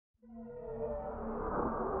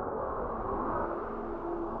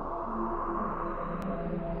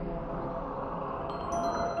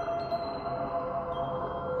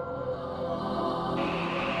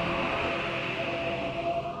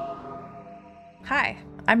Hi,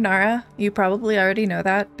 I'm Nara. You probably already know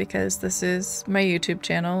that because this is my YouTube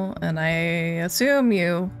channel, and I assume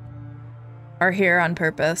you are here on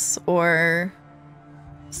purpose, or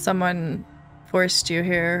someone forced you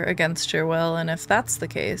here against your will, and if that's the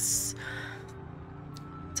case,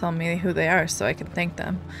 tell me who they are so I can thank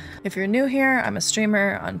them. If you're new here, I'm a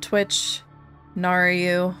streamer on Twitch,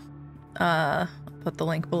 NaraU. Put the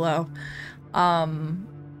link below.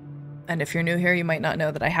 And if you're new here, you might not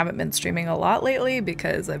know that I haven't been streaming a lot lately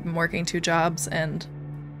because I've been working 2 jobs and,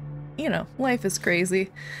 you know, life is crazy.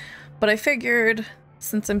 But I figured,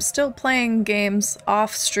 since I'm still playing games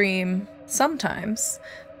off stream sometimes,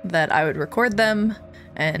 that I would record them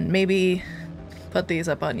and maybe put these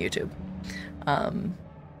up on YouTube.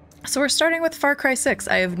 So we're starting with Far Cry 6.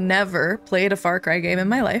 I have never played a Far Cry game in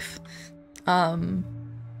my life. I'm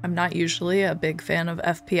not usually a big fan of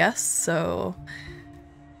FPS, so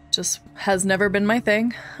just has never been my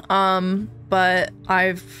thing. But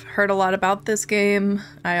I've heard a lot about this game.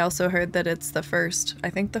 I also heard that it's the first, I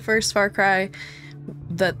think the first Far Cry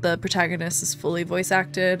that the protagonist is fully voice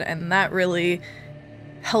acted, and that really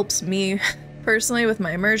helps me personally with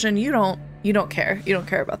my immersion. You don't care. You don't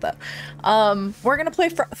care about that. We're gonna play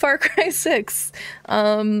Far Cry 6.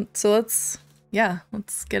 So let's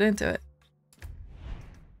get into it.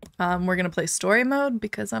 We're gonna play story mode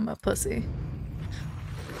because I'm a pussy.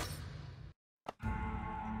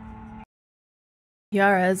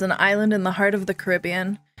 Yara is an island in the heart of the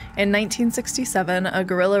Caribbean. In 1967, a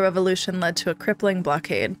guerrilla revolution led to a crippling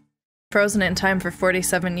blockade. Frozen in time for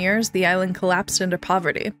 47 years, the island collapsed into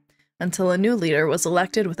poverty, until a new leader was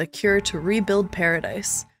elected with a cure to rebuild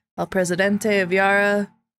paradise. El Presidente of Yara,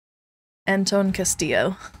 Anton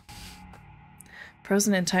Castillo.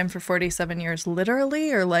 Frozen in time for 47 years,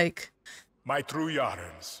 literally, or like... My true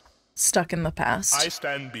Yarans. Stuck in the past. I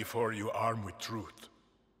stand before you armed with truth.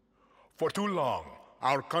 For too long,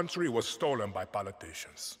 our country was stolen by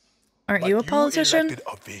politicians. Aren't you a politician? You elected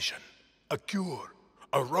a vision, a cure,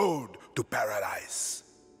 a road to paradise.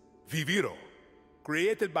 Viviro,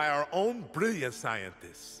 created by our own brilliant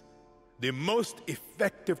scientists. The most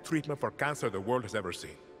effective treatment for cancer the world has ever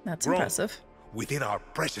seen. That's Grown impressive. within our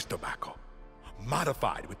precious tobacco.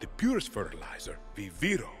 Modified with the purest fertilizer,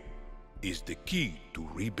 Viviro is the key to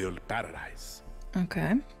rebuild paradise.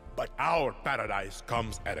 Okay. But our paradise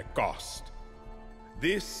comes at a cost.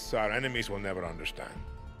 This our enemies will never understand.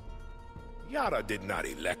 Yara did not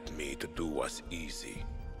elect me to do what's easy,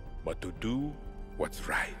 but to do what's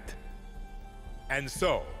right. And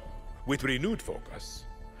so, with renewed focus,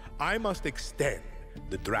 I must extend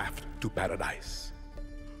the draft to paradise.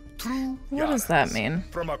 True What does that mean?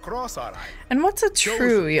 From across our island. And what's a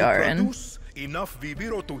true Yaran? Produce enough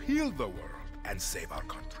Viviro to heal the world and save our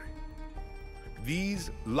country. These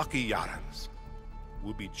lucky Yarans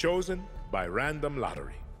will be chosen by random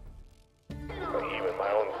lottery. Even my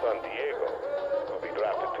own son Diego will be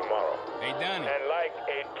drafted tomorrow. Hey, Danny. And like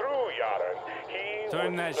a true Yaran, he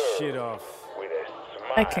Turn that shit off. with a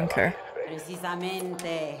smile. I concur.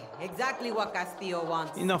 Precisamente. Exactly what Castillo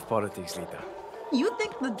wants. Enough politics, Lita. You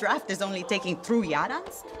think the draft is only taking true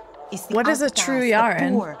Yarans? It's the What is a outcasts, true the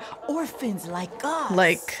Yaran? poor, orphans like us.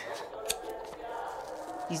 Like,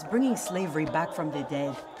 He's bringing slavery back from the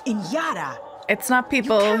dead. In Yara. it's not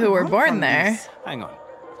people can't who were run born from there, this. Hang on.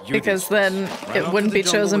 You because did then this. Ran it off wouldn't to the be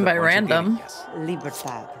jungle chosen with by a bunch of random. guerrillas.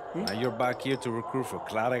 Libertad. Now you're back here to recruit for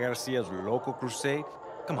Clara Garcia's local crusade?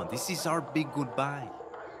 Come on, this is our big goodbye.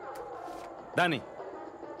 Danny,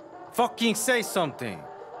 fucking say something.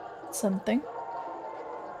 Something.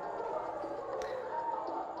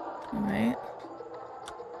 Alright.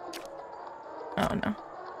 Oh no.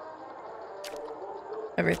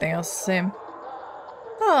 Everything else is the same.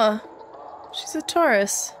 Oh, she's a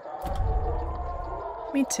Taurus.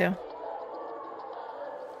 Me too.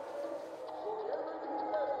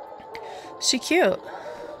 She cute.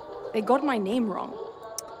 They got my name wrong.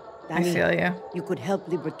 I feel you. You could help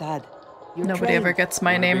Libertad. You're Nobody trained. ever gets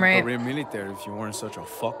my You'd name be right. career military if you weren't such a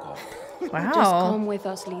fuck-off. Just Wow. come with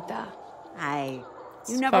us, Lita. Aye.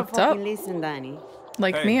 You It's never fucked up. fucking listen, Danny.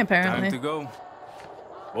 Like Hey, me, time apparently. to go.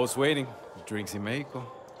 Boss waiting. Drinks in Mexico.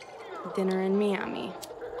 Dinner in Miami.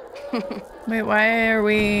 Wait, why are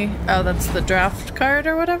we... Oh, that's the draft card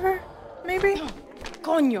or whatever? Maybe?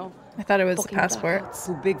 Coño. I thought it was the Fucking passport.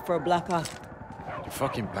 Too big for a black hawk. You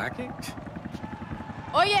fucking packing?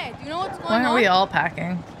 Oh yeah, do you know what's going Why on? are we all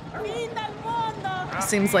packing?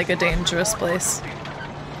 Seems like a dangerous place.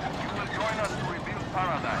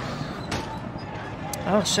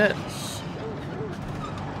 Oh shit.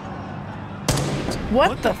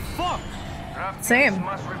 What the fuck? Same.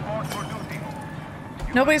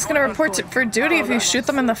 Nobody's gonna report for duty if you shoot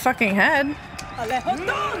them in the fucking head. Alejo,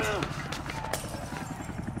 don't!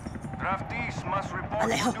 Draftees must report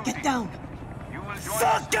Alejo, to get duty. down! You will join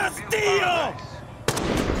Fuck us to reveal Castillo!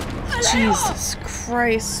 paradise. Jesus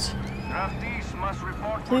Christ. Draftees must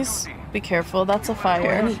report Please for duty. be careful. That's a Join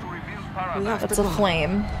fire. us to reveal paradise. That's a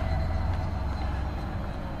flame.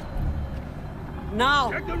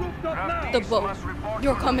 Now! Draftees The boat. must report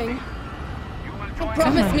You're for coming. duty. You will join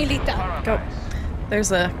Promise us me, to Lita. Go. paradise.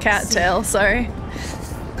 There's a cattail, sorry.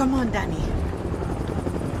 Come on, Danny.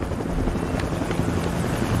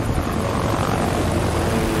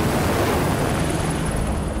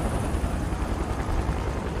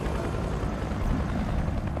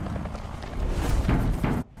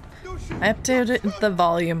 I updated the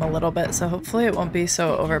volume a little bit, so hopefully it won't be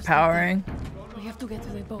so overpowering. We have to get to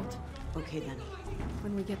the boat. Okay, Danny.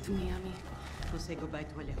 When we get to Miami. We'll say goodbye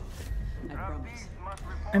to Alejo. I promise.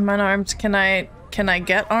 I'm unarmed. Can I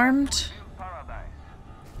get armed? Paradise.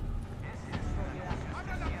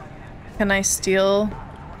 Can I steal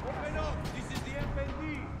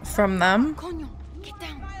from them? Coño, get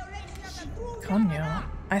down. Coño.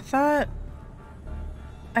 I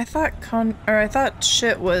thought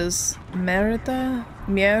shit was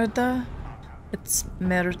mierda. It's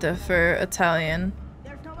merda for Italian.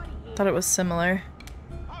 Thought it was similar.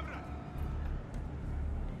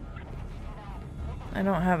 I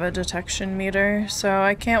don't have a detection meter, so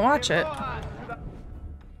I can't watch it.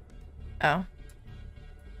 Oh.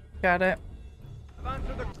 Got it.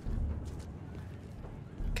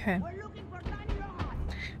 Okay.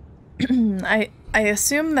 I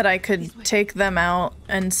assume that I could take them out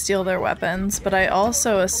and steal their weapons, but I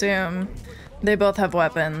also assume they both have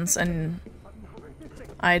weapons and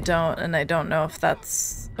I don't know if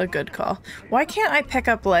that's a good call. Why can't I pick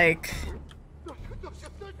up like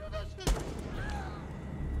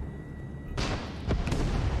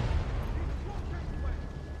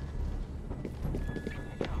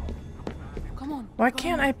Come on. why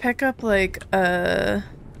can't I pick up like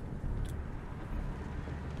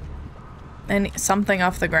something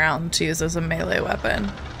off the ground to use as a melee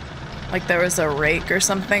weapon? Like there was a rake or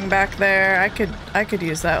something back there. I could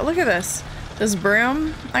use that. Look at this. This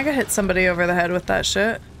broom. I could hit somebody over the head with that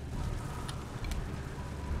shit.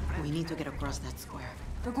 We need to get across that square.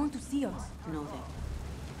 They're going to see us. No, they.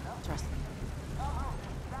 Trust me.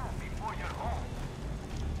 Before you're home,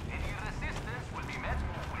 any resistance will be met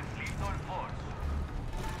with lethal force.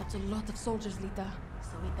 That's a lot of soldiers, Lita. So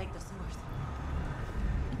we take the sewers.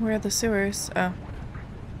 Where are the sewers? Oh.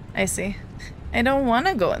 I see. I don't want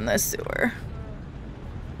to go in the sewer.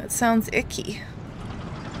 That sounds icky.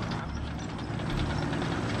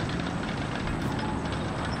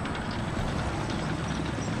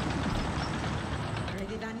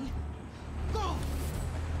 Ready, Danny?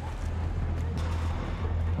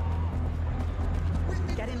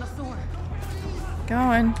 Get in the sewer.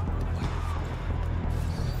 Going.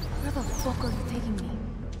 Where the fuck are you taking me?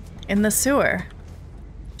 In the sewer.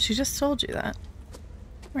 She just told you that.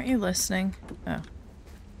 Weren't you listening? Oh.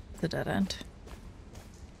 The dead end.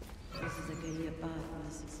 This is a guerrilla path from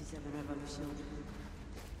the 67 revolution.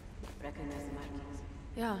 Recognize the markings.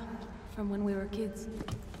 Yeah, from when we were kids.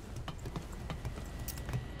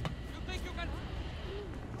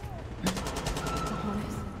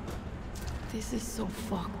 Cojones. This is so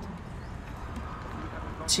fucked.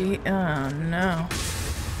 Gee, oh no.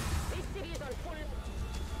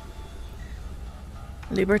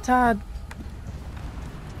 Libertad.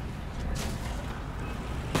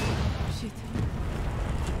 Shit.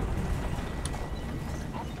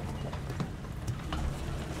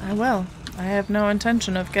 I will. I have no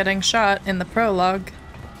intention of getting shot in the prologue.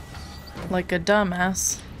 Like a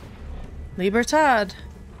dumbass. Libertad.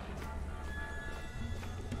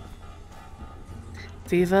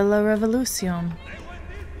 Viva la revolución.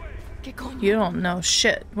 Que coño? You don't know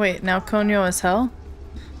shit. Wait, now Coño is hell?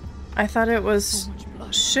 I thought it was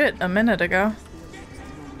shit a minute ago.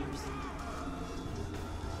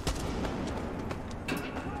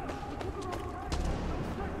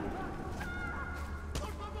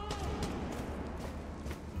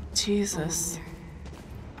 Jesus.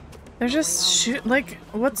 They're just like,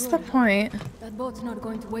 what's the point? That boat's not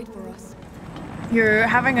going to wait for us. You're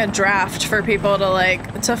having a draft for people to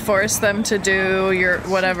like, to force them to do your,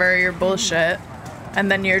 whatever, your bullshit. And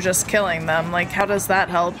then you're just killing them. Like, how does that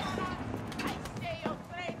help?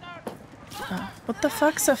 What the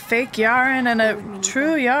fuck's a fake yarn and a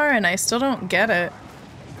true yarn? I still don't get it.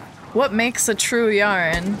 What makes a true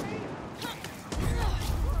yarn?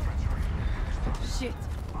 Shit.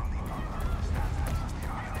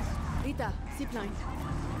 Rita, zipline.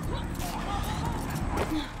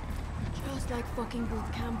 Just like fucking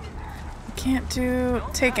boot camp. Can't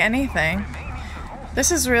take anything.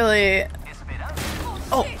 This is really...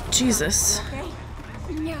 Oh, Jesus.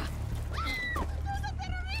 Yeah.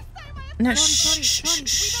 No,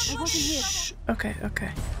 shh. Okay,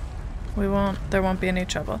 okay. There won't be any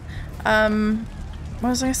trouble. What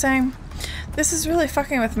was I saying? This is really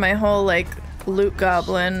fucking with my whole, like, loot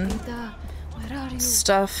goblin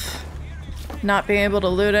stuff. Not being able to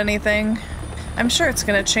loot anything. I'm sure it's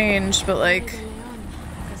gonna change, but, like...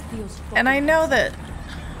 And I know that...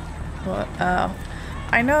 What? Oh.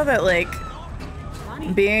 I know that, like,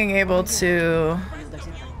 being able to...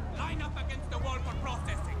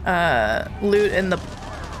 loot in the...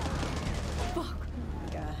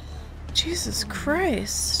 Jesus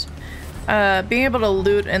Christ. Being able to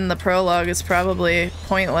loot in the prologue is probably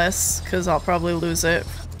pointless, because I'll probably lose it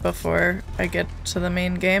before I get to the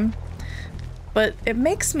main game. But it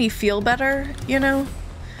makes me feel better, you know?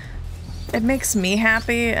 It makes me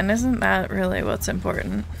happy, and isn't that really what's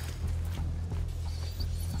important?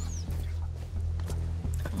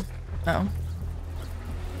 Oh.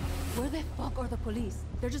 Where the fuck are the police?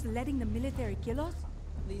 They're just letting the military kill us?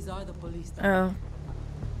 These are the police. Oh.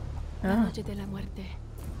 La Oh. noche de la muerte.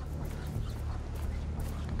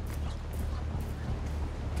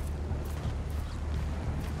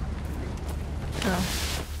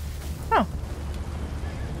 Oh. Oh.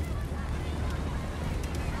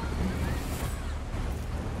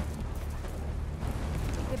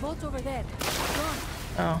 The boat's over there. Run.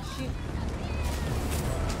 Oh. Shit.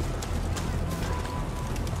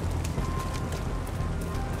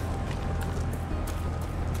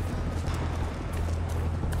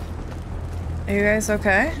 Are you guys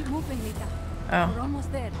okay? Keep moving, Lita. Oh. We're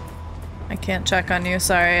almost there. I can't check on you,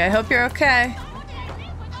 sorry. I hope you're okay.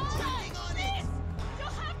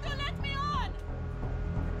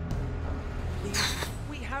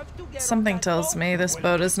 Something tells me this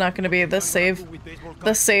boat is not going to be the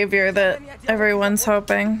savior that everyone's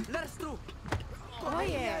hoping. Oh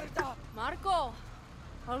yeah. Marco.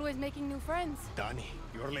 Always making new friends. Dani,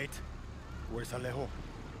 you're late. Where's Alejo?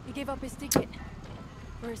 He gave up his ticket.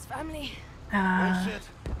 For his family. Bullshit.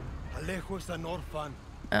 Alejo's an orphan.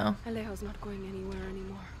 Oh. Alejo's not going anywhere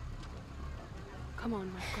anymore. Come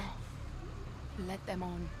on, Marco. Let them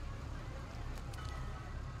on.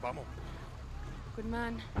 Vamos. Good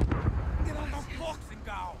man. Get on the boxing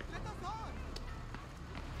gown.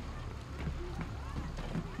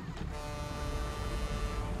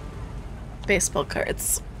 Baseball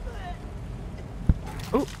cards.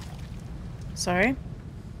 Oh. Sorry.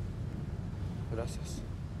 Gracias.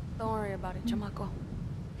 Don't worry about it, chamaco.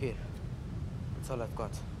 Here. That's all I've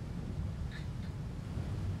got.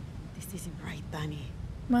 This isn't right, Danny.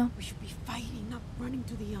 Well. We should be fighting, not running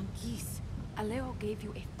to the Yankees. Alejo gave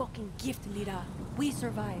you a fucking gift, Lira. We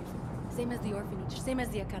survived. Same as the orphanage, same as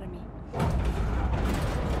the academy.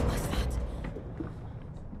 What's that?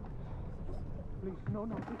 Please, no,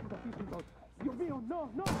 this is a fishing boat. Dios mío, no.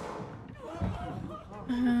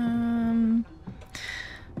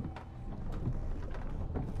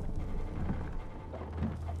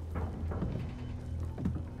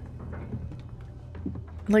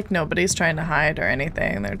 Like nobody's trying to hide or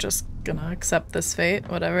anything. They're just gonna accept this fate,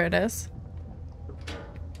 whatever it is.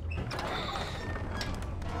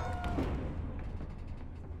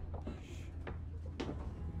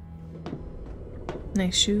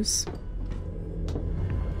 Nice shoes.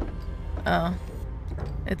 Oh.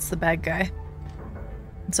 It's the bad guy.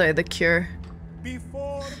 Sorry, the cure.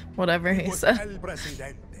 Before Whatever he said. El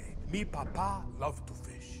Presidente, mi papa loved to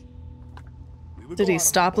fish. We would Did go he out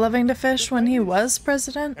stop on loving to boat, fish when he was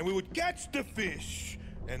president? and we would catch the fish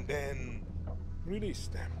and then release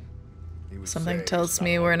them. He would Something say, tells "It's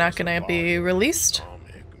me not we're not always gonna about be the released.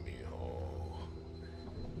 stomach, mijo.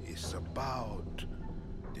 It's about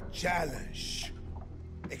the challenge.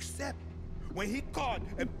 Except when he caught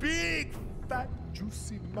a big, fat,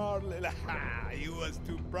 juicy marlin, he was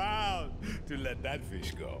too proud to let that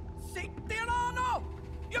fish go. Si Tirano!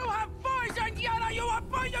 You have poisoned Yara! You have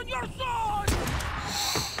poisoned your son!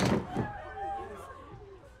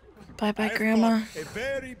 Bye-bye, I Grandma. caught a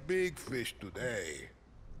very big fish today.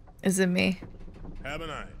 Is it me? Haven't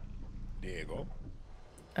I, Diego?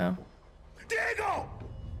 Oh. Diego!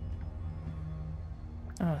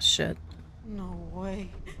 Oh, shit. No way.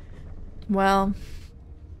 Well.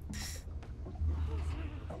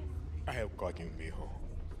 I have caught you, mijo.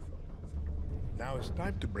 Now it's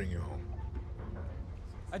time to bring you home.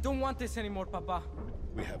 I don't want this anymore, Papa.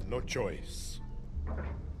 We have no choice.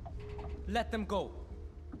 Let them go.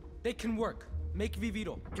 They can work. Make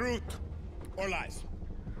Viviro. Truth or lies?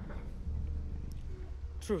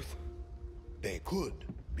 Truth. They could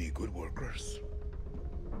be good workers.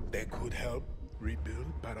 They could help rebuild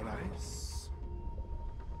paradise.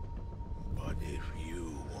 But if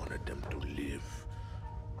you wanted them to live,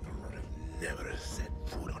 you would have never set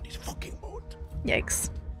foot on this fucking boat. Yikes.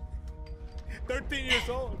 13 years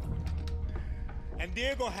old. And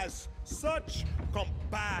Diego has such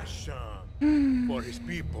compassion for his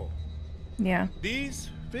people. Yeah. These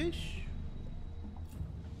fish,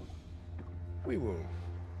 we will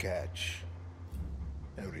catch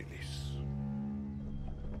and release.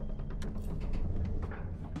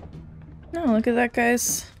 No, look at that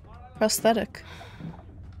guy's prosthetic.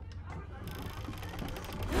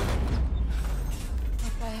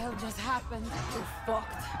 What the hell just happened? You're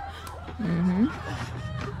fucked. Mm-hmm.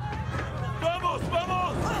 Vamos,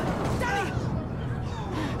 vamos! Daddy!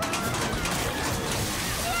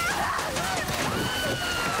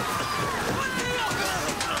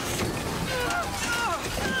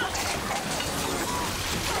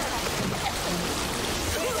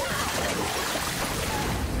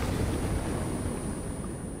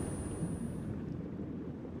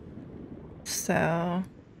 So,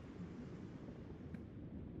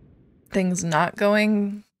 things not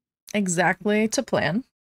going exactly to plan.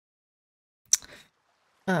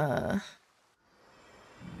 But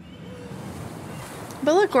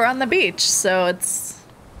look, we're on the beach, so it's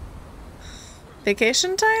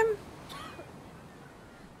vacation time?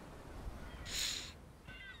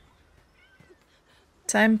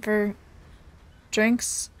 Time for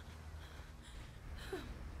drinks.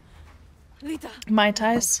 Lita! Mai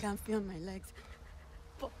Tais. I can't feel my legs.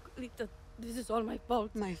 Fuck, Lita. This is all my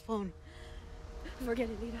fault. My phone. Forget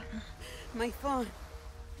it, Lita. My phone.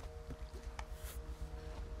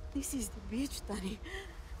 This is the beach, Danny.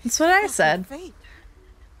 That's what I said. Fate.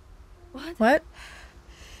 What? What?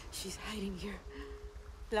 She's hiding here.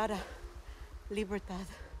 Clara. Libertad.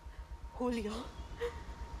 Julio.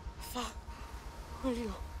 Fuck.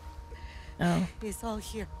 Julio. Oh. It's all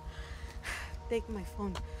here. Take my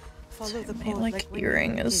phone. Follow the My, code like, when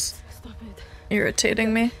earring you're is kids. Stop it.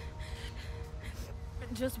 irritating me.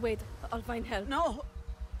 Just wait. I'll find help. No.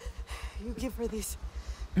 You give her this.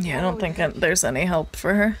 Yeah, I don't think there's any help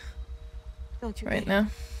for her Don't you right get it? now.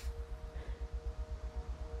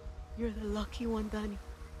 You're the lucky one, Danny.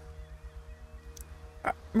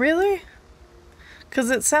 Really? Because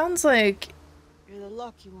it sounds like You're the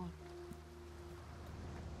lucky one.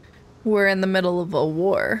 we're in the middle of a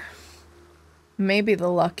war. Maybe the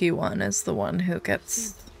lucky one is the one who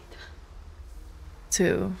gets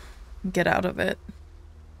to get out of it.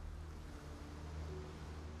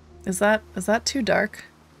 Is that too dark?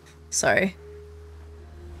 Sorry.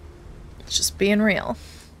 It's just being real.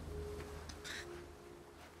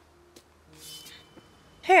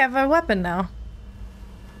 Hey, I have a weapon now.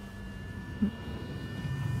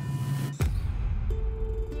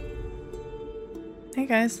 Hey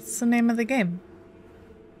guys, it's the name of the game.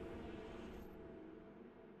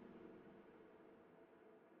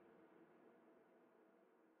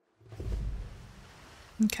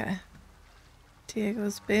 Okay.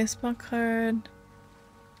 Diego's baseball card.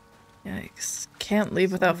 Yikes. Can't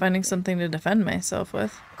leave without finding something to defend myself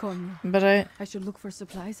with. Cornel. But I should look for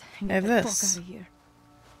supplies and I get have the this. fuck out of here.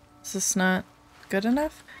 Is this not good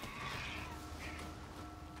enough?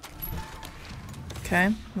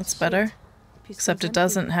 Okay, that's better. Except it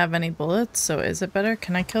doesn't have any bullets, so is it better?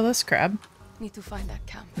 Can I kill this crab? Need to find that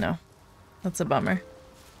camp. No. That's a bummer.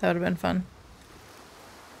 That would have been fun.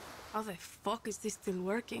 How the fuck is this still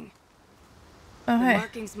working? Oh, The hey.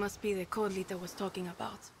 markings must be the code Lita was talking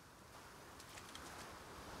about.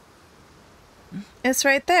 It's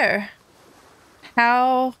right there.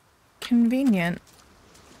 How convenient.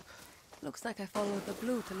 Looks like I followed the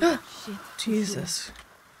blue to look. Shit. Jesus.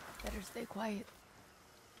 Better stay quiet.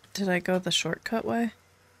 Did I go the shortcut way?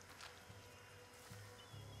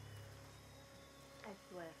 I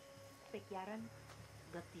swear, Pekyaran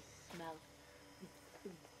got this smell. It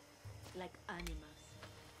stinks like animals.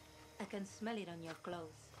 I can smell it on your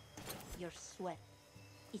clothes, your sweat.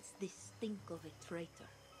 It's the stink of a traitor,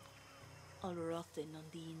 all rotten on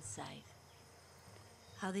the inside.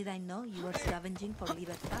 How did I know you were scavenging for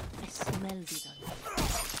libertad? I smelled it on you.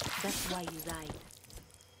 That's why you died.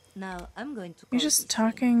 Now I'm going to. You're just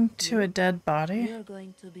talking to a dead body? You're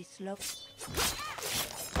going to be slow.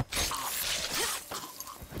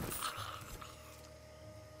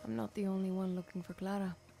 I'm not the only one looking for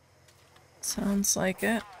Clara. Sounds like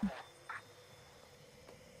it.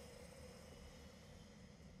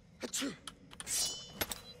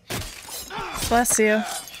 Bless you.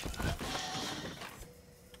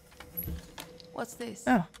 What's this?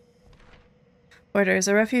 Oh. Orders.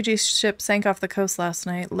 A refugee ship sank off the coast last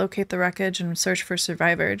night. Locate the wreckage and search for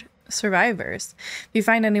survivors. survivors. If you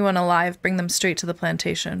find anyone alive, bring them straight to the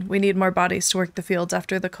plantation. We need more bodies to work the fields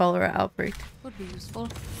after the cholera outbreak. Would be useful.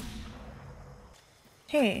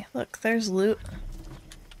 Hey, look, there's loot.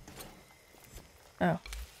 Oh.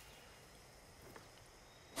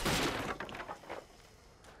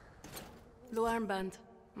 Blue armband.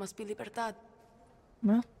 Must be libertad.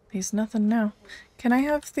 Well, he's nothing now. Can I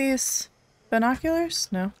have these binoculars?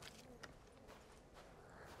 No.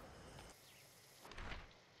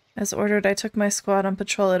 As ordered, I took my squad on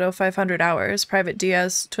patrol at 0500 hours. Private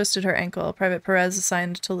Diaz twisted her ankle. Private Perez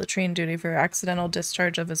assigned to latrine duty for accidental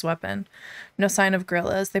discharge of his weapon. No sign of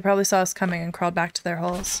guerrillas. They probably saw us coming and crawled back to their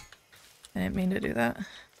holes. I didn't mean to do that.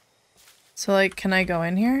 So, like, can I go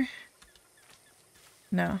in here?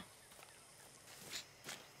 No.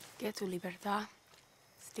 Get to Libertad.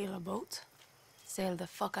 Steal a boat. Sail the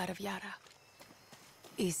fuck out of Yara.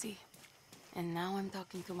 Easy. And now I'm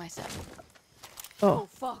talking to myself. Oh. Oh,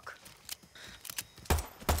 fuck.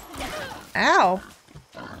 Ow.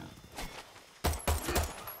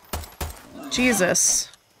 Jesus.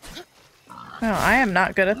 No, I am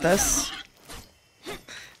not good at this.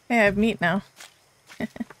 Hey, I have meat now.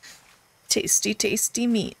 Tasty, tasty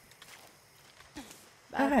meat.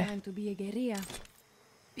 Bad time to be a guerrilla.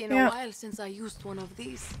 Been a while since I used one of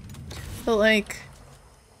these. But like,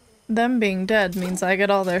 them being dead means I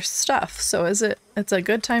get all their stuff, so it's a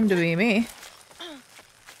good time to be me.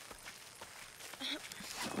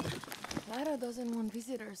 Lara doesn't want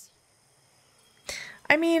visitors.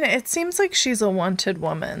 I mean, it seems like she's a wanted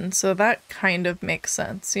woman, so that kind of makes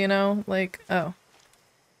sense, you know? Like, oh.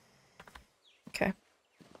 Okay.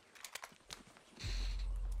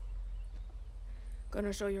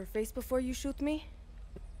 Gonna show your face before you shoot me?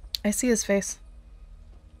 I see his face.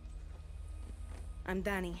 I'm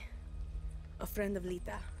Danny, a friend of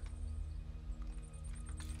Lita.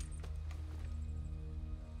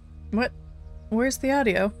 What? Where's the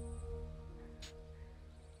audio?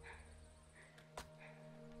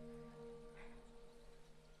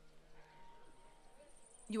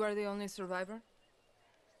 You are the only survivor?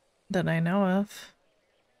 That I know of.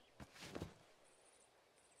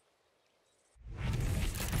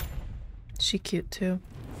 She cute too.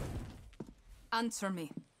 Answer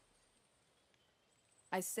me.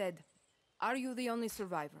 I said, are you the only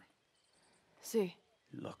survivor? See.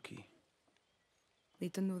 Lucky.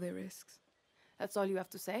 Lita knew the risks. That's all you have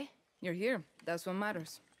to say? You're here. That's what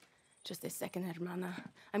matters. Just a second, hermana.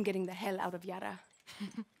 I'm getting the hell out of Yara.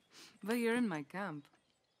 But you're in my camp.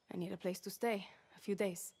 I need a place to stay. A few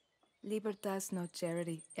days. Libertad's no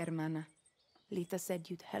charity, hermana. Lita said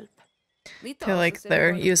you'd help. I feel like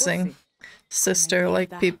they're using sister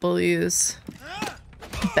like people use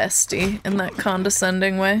bestie in that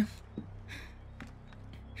condescending way.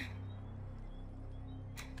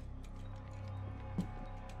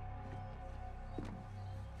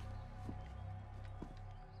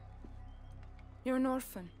 You're an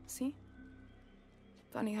orphan, see?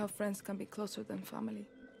 Funny how friends can be closer than family.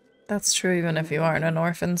 That's true even if you aren't an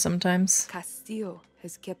orphan sometimes. Castillo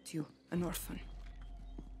has kept you an orphan.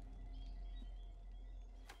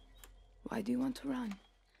 Why do you want to run?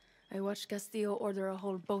 I watched Castillo order a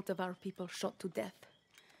whole boat of our people shot to death.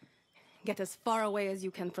 Get as far away as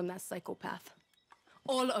you can from that psychopath.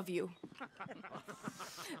 All of you.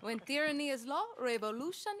 When tyranny is law,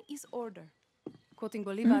 revolution is order. Quoting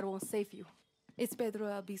Bolivar won't save you. It's Pedro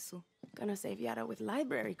Albizu. Gonna save Yara with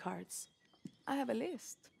library cards. I have a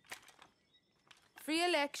list. Free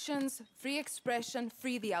elections, free expression,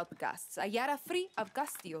 free the outcasts. A Yara free of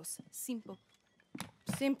Castillos. Simple.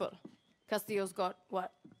 Simple. Castillo's got,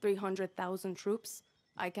 what, 300,000 troops?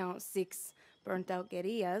 I count 6 burnt-out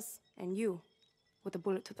guerrillas, and you, with a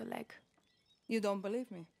bullet to the leg. You don't believe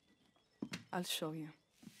me? I'll show you.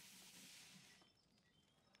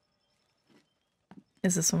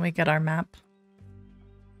 Is this when we get our map?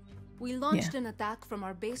 We launched an attack from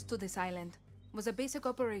our base to this island. It was a basic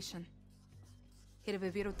operation. Hit a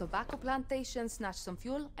Viviro tobacco plantation, snatch some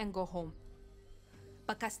fuel, and go home.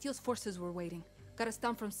 But Castillo's forces were waiting. Got us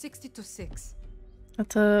down from 60 to 6.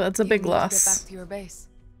 That's a big You need to loss. get back to your base.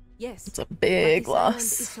 Yes. It's a big but this island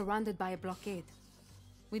loss. is surrounded by a blockade.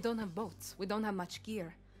 We don't have boats. We don't have much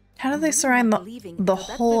gear. How do they surround the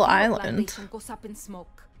whole island? Goes up in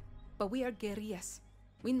smoke. But we are guerrillas.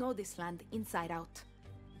 We know this land inside out.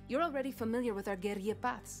 You're already familiar with our guerrilla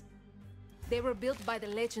paths. They were built by the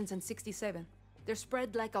legends in 67. They're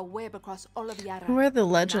spread like a web across all of Yara. Who are the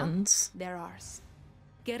legends? Now, they're ours.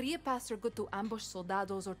 Guerrilla paths are good to ambush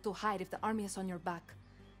soldados or to hide if the army is on your back.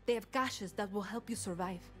 They have caches that will help you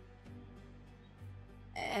survive.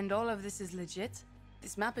 And all of this is legit?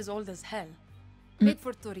 This map is old as hell. Made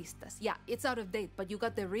for turistas. Yeah, it's out of date, but you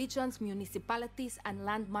got the regions, municipalities, and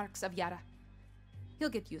landmarks of Yara. He'll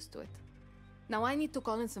get used to it. Now I need to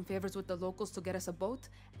call in some favors with the locals to get us a boat,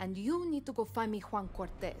 and you need to go find me Juan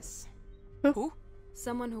Cortez. Who?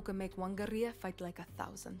 Someone who can make one guerrilla fight like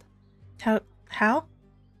 1,000. How?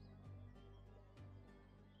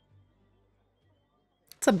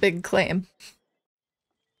 It's a big claim.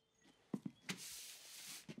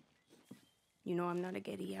 You know I'm not a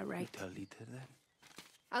guerrilla, right?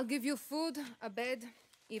 I'll give you food, a bed,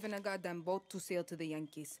 even a goddamn boat to sail to the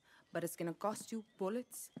Yankees. But it's gonna cost you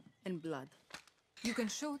bullets and blood. You can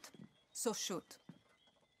shoot, so shoot.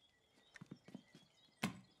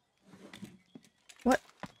 What?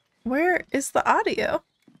 Where is the audio?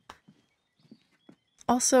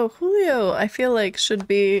 Also, Julio, I feel like should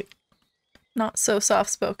be not so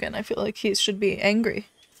soft-spoken. I feel like he should be angry.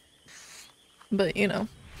 But, you know.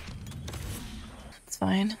 It's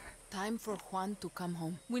fine. Time for Juan to come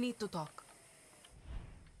home. We need to talk.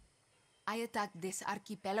 I attacked this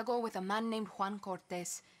archipelago with a man named Juan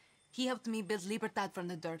Cortez. He helped me build Libertad from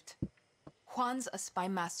the dirt. Juan's a spy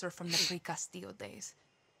master from the pre-Castillo days.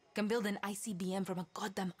 Can build an ICBM from a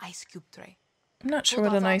goddamn ice cube tray. I'm not sure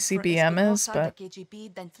what an ICBM is, but... The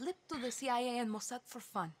KGB, then flip to the CIA and Mossad for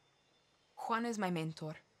fun. Juan is my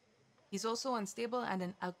mentor. He's also unstable and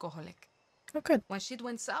an alcoholic. Oh, good. When shit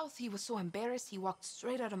went south, he was so embarrassed he walked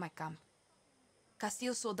straight out of my camp.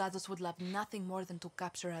 Castillo's soldados would love nothing more than to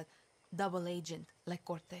capture a double agent like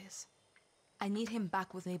Cortez. I need him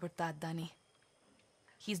back with Libertad, Danny.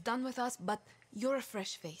 He's done with us, but you're a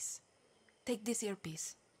fresh face. Take this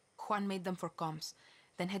earpiece. Juan made them for comms.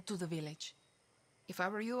 Then head to the village. If I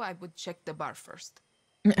were you, I would check the bar first.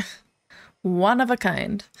 One of a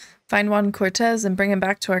kind. Find Juan Cortez and bring him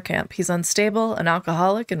back to our camp. He's unstable, an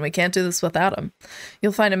alcoholic, and we can't do this without him.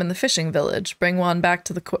 You'll find him in the fishing village. Bring Juan back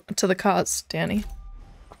to the cause, Danny.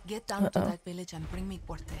 Get down to that village and bring me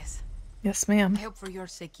Cortez. Yes, ma'am. I hope for your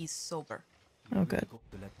sake he's sober. Oh, good.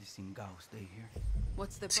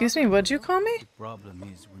 What's the Excuse me, what'd you call me? The problem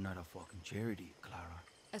is we're not a fucking charity, Clara.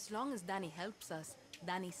 As long as Danny helps us,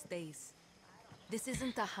 Danny stays. This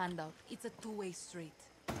isn't a handout. It's a two-way street.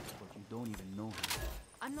 But you don't even know him.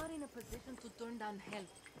 I'm not in a position to turn down help.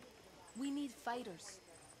 We need fighters.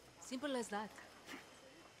 Simple as that.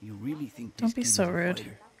 You really think this Don't be kid so is a rude.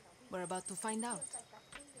 fighter? We're about to find out.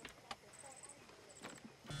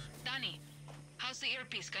 Danny, how's the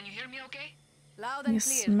earpiece? Can you hear me okay? Loud and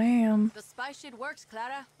Yes, clear. ma'am. The spy shit works,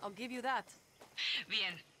 Clara. I'll give you that.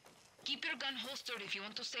 Bien. Keep your gun holstered if you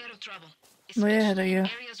want to stay out of trouble. Way ahead of Especially you. in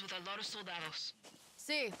areas with a lot of soldados.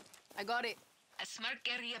 See, I got it. A smart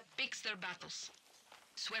guerrilla picks their battles.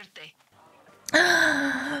 Suerte.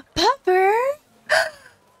 Pupper!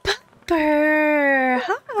 Pupper!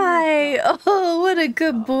 Hi! Oh, what a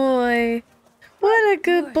good boy. What a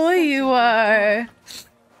good boy you are.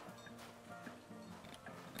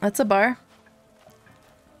 That's a bar.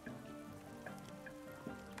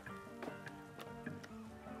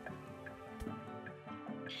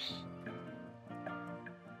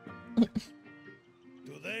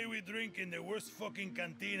 Today we drink in the worst fucking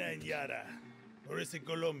cantina in Yara. Or is it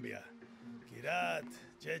Colombia? Kirat,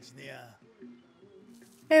 Chechnya.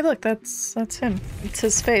 Hey, look, that's him. It's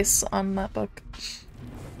his face on that book.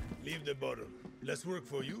 Leave the bottle. Let's work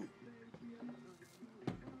for you.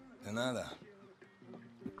 De nada.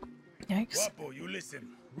 Yikes. Guapo, you listen.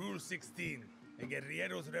 Rule 16. A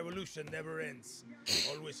guerrillero's revolution never ends.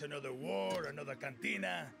 Always another war, another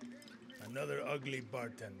cantina, another ugly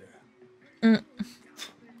bartender.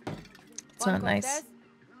 It's not nice.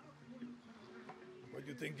 What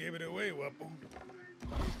do you think gave it away, Guapo?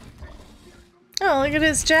 Oh, look at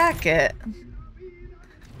his jacket.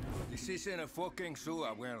 This isn't a fucking zoo,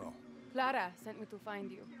 abuelo. Clara sent me to find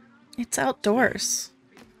you. It's outdoors.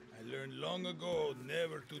 I learned long ago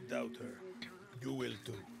never to doubt her. You will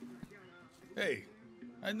too. Hey,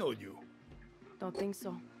 I know you. Don't think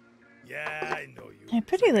so. Yeah, I know you. Hey,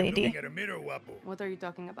 pretty lady. Looking at a mirror, Guapo. What are you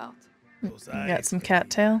talking about? Those You got eyes, some baby.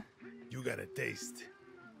 cattail. You got a taste.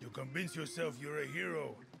 You convince yourself you're a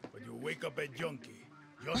hero, but you wake up a junkie,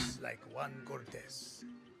 just like Juan Cortez.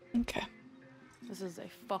 Okay. This is a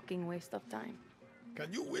fucking waste of time.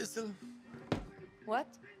 Can you whistle? What?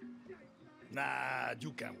 Nah,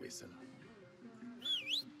 you can't whistle.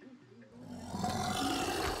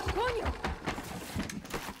 Coño!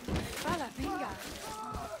 Fala, venga.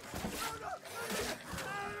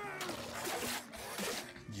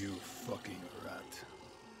 You fucking rat.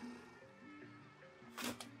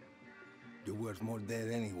 You're worth more dead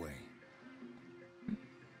anyway.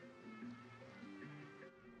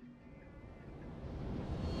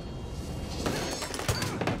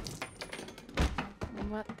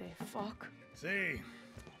 fuck. See,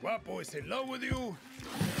 Guapo is in love with you.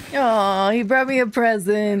 Oh, he brought me a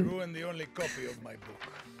present. Ruined the only copy of my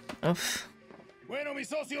book. Oof. Bueno, mis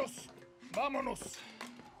socios, vámonos.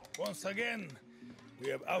 Once again, we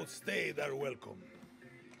have outstayed our welcome.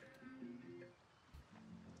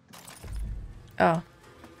 Oh.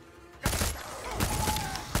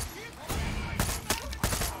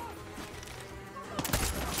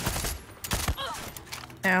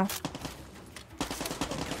 Ow.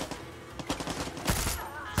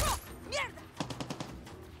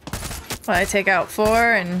 Well, I take out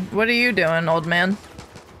 4, and what are you doing, old man?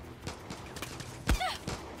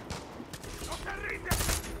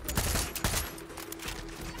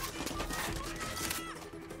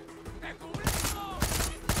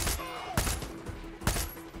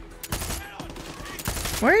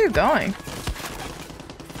 Where are you going?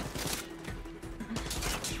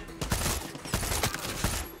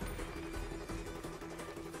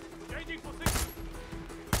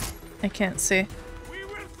 I can't see.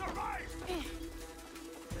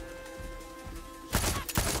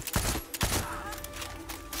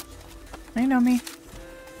 I know me.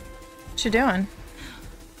 What you doing?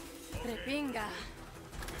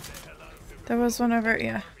 There was one over,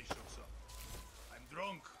 yeah. I'm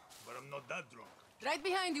drunk, but I'm not that drunk. Right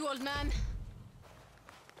behind you, old man.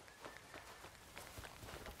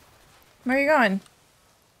 Where are you going?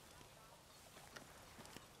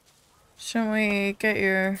 Shouldn't we get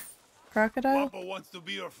your crocodile? Guapo wants to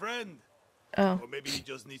be your friend. Oh. Or maybe he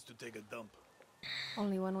just needs to take a dump.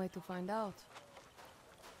 Only one way to find out.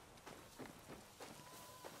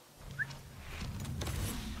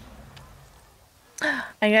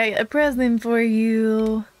 I got a present for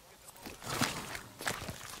you.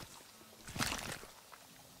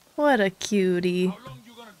 What a cutie. How long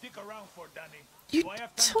you gonna dick around for, Danny? You Do I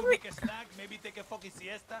have time told to me. make a snack? Maybe take a fucking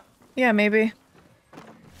siesta? Yeah, maybe.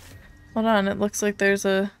 Hold on, it looks like there's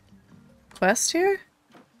a quest here?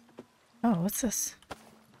 Oh, what's this?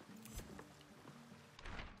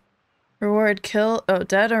 Reward kill, oh,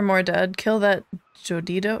 dead or more dead. Kill that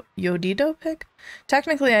Yodito pig?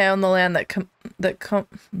 Technically, I own the land that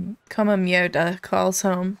Kamamyoda calls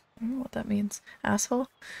home. I don't know what that means. Asshole?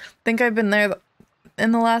 Think I've been there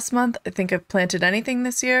in the last month? I think I've planted anything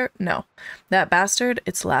this year? No. That bastard,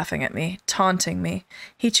 it's laughing at me, taunting me.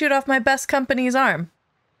 He chewed off my best company's arm.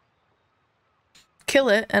 Kill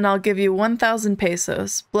it, and I'll give you 1,000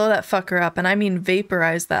 pesos. Blow that fucker up, and I mean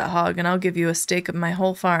vaporize that hog, and I'll give you a stake of my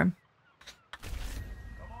whole farm.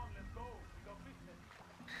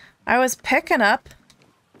 I was picking up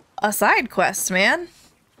a side quest, man.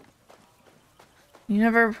 You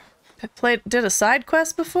never did a side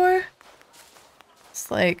quest before?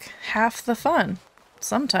 It's like half the fun.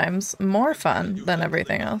 Sometimes more fun than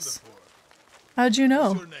everything else. How'd you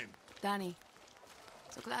know? Danny.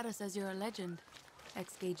 So Clara says you're a legend.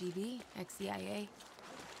 Ex-KGB, ex-CIA.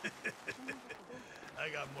 I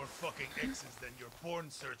got more fucking X's than your porn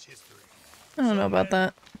search history. I don't know about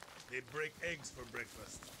that. They break eggs for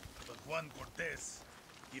breakfast. But Juan Cortez,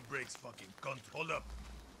 he breaks fucking country. Hold up.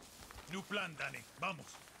 New plan, Danny.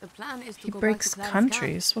 Vamos. The plan is to He go breaks back to Clara's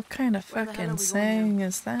countries. camp. What kind of Where the hell are fucking we going saying now?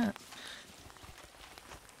 is that?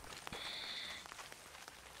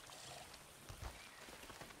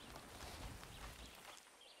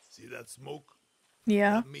 See that smoke?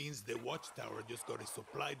 Yeah. That means the watchtower just got a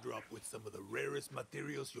supply drop with some of the rarest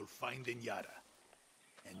materials you'll find in Yara.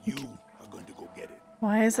 And you are going to go get it.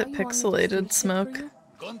 Why is it pixelated smoke?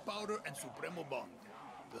 Gunpowder and Supremo Bond.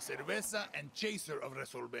 The cerveza and chaser of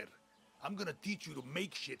Resolver. I'm gonna teach you to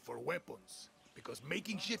make shit for weapons. Because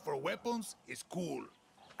making shit for weapons is cool.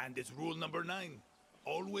 And it's rule number 9.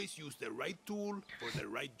 Always use the right tool for the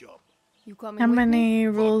right job. You coming How with many me?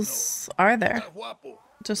 rules are there? That Guapo.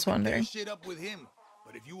 Just You can wondering. tear shit up with him.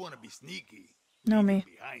 But if you want to be sneaky, No, me.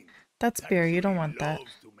 behind. That's beer. You don't want that.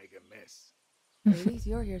 Loves to make a mess. At least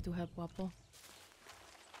you're here to help, Guapo.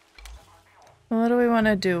 What do we want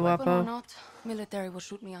to do, Weapon or Wapo? not, military will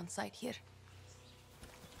shoot me on sight here.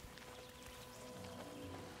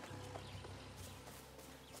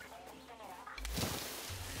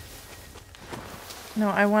 No,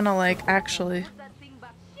 I want to, like, actually.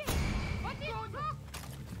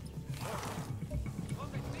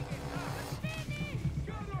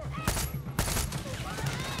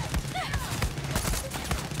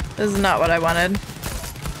 This is not what I wanted.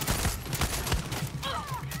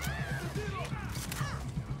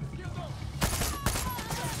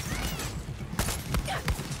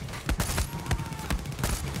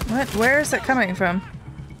 What? Where is it coming from?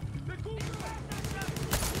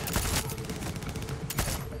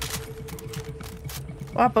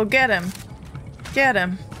 Wapo, get him. Get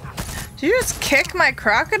him. Did you just kick my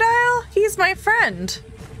crocodile? He's my friend.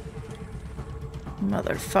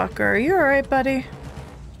 Motherfucker, are you alright, buddy?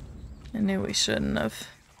 I knew we shouldn't have.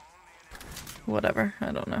 Whatever,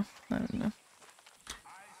 I don't know. I don't know.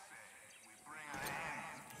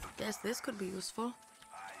 Guess this could be useful.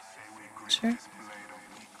 Sure.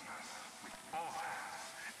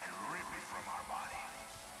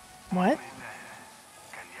 What?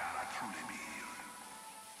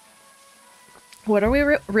 What are we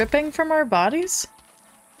ripping from our bodies?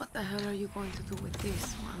 What the hell are you going to do with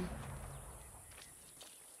this one?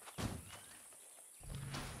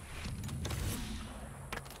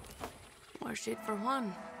 More shit for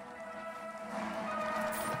one.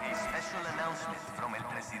 A special announcement from El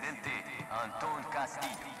Presidente Anton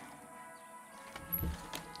Castillo.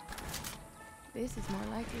 This is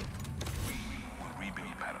more like it. We'll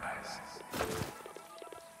rebuild paradise.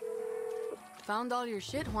 Found all your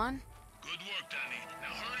shit, Juan. Good work, Danny.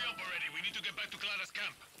 Now hurry up already. We need to get back to Clara's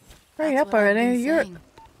camp. Hurry up already. You're...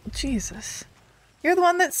 Jesus. You're the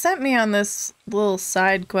one that sent me on this little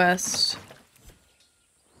side quest.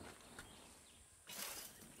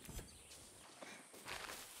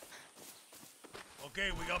 Okay,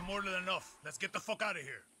 we got more than enough. Let's get the fuck out of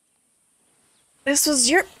here. This was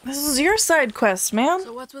your side quest, man.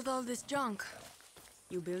 So what's with all this junk?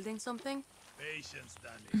 You building something? Patience,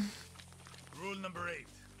 Danny. Rule number 8.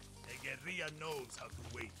 A guerrilla knows how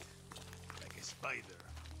to wait. Like a spider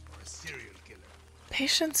or a serial killer.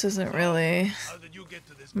 Patience isn't really How did you get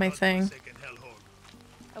to this my thing. godforsaken hellhole?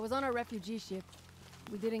 I was on a refugee ship.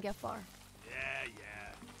 We didn't get far. Yeah.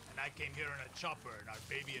 And I came here in a chopper in our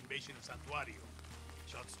baby invasion of Santuario.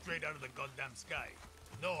 Shot straight out of the goddamn sky.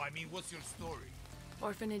 No, I mean, what's your story?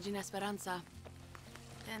 Orphanage in Esperanza.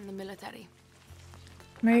 And the military.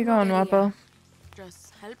 Where you going, Wapo?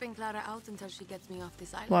 Just helping Clara out until she gets me off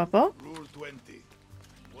this island. Wapo? Rule 20.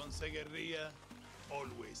 Once a guerrilla,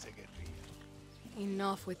 always a guerrilla.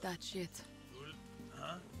 Enough with that shit.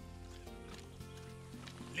 Huh?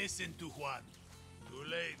 Listen to Juan. Too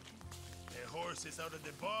late. The horse is out of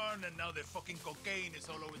the barn and now the fucking cocaine is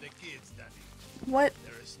all over the kids, Danny. What?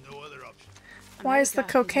 There is no other option. Why is the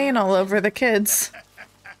cocaine all over the kids?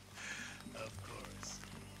 Of course.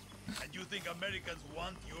 And you think Americans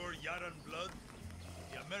want your Yaran blood?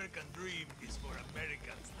 The American dream is for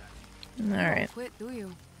Americans, Danny. All right. You don't quit, do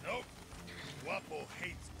you? Nope. Guapo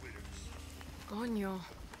hates quitters. Coño.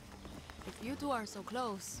 If you two are so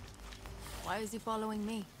close, why is he following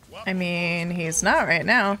me? I mean, he's not right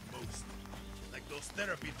now. Most. Like those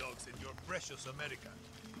therapy dogs in your precious America.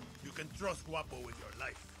 You can trust Guapo with your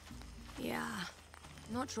life. Yeah.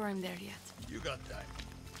 Not sure I'm there yet. You got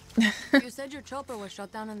time. You said your chopper was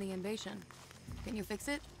shot down in the invasion. Can you fix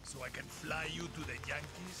it? So I can fly you to the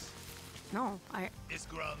Yankees? No, It's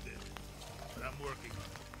grounded. But I'm working on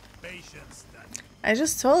it. Patience, Danny. I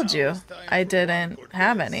just told you I didn't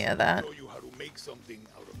have any of that. Show you how to make something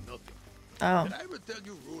out of nothing. Oh. Did I ever tell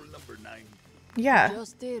you rule number 9? Yeah.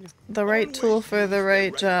 Just did. The right tool for the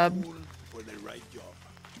right job. Tool for the right job.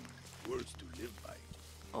 Words to live by.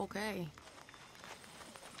 Okay.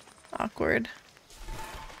 Awkward.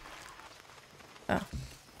 Oh.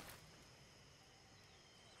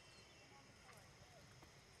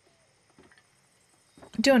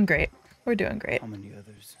 Doing great. We're doing great. How many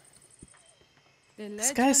others?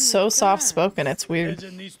 This guy's so soft-spoken, it's weird.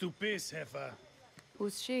 Legend needs to piss, Jefa.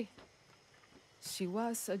 Who's she? She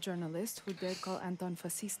was a journalist who dared call Anton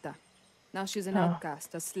fascista. Now she's an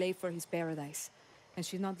outcast, a slave for his paradise. And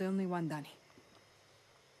she's not the only one, Danny.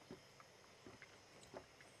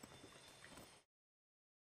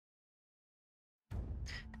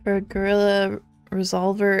 For a guerrilla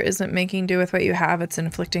resolver isn't making do with what you have, it's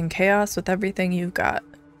inflicting chaos with everything you've got.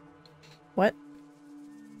 What?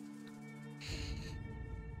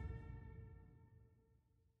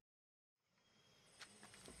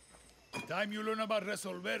 Time you learn about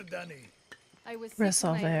resolver, Danny. I was sick when I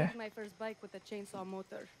Resolver. rode my first bike with a chainsaw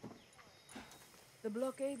motor. The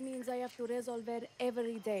blockade means I have to resolver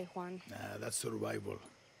every day, Juan. Nah, that's survival.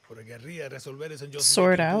 For a guerrilla, resolver isn't just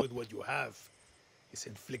Sort making do out. with what you have. It's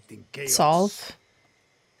inflicting chaos. Solve.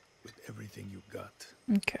 With everything you got.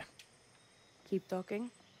 Okay. Keep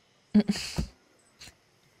talking.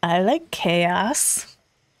 I like chaos.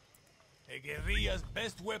 A guerrilla's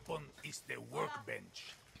best weapon is the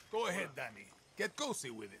workbench. Go ahead, Danny. Get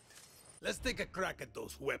cozy with it. Let's take a crack at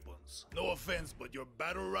those weapons. No offense, but your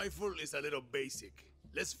battle rifle is a little basic.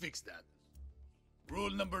 Let's fix that.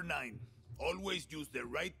 Rule number 9. Always use the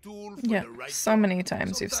right tool for Yeah, the right so job. many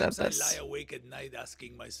times you've said Sometimes this. I lie awake at night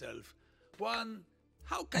asking myself, Juan,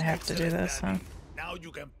 how I can have to do select this, huh? Danny? Now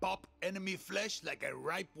you can pop enemy flesh like a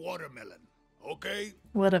ripe watermelon. Okay.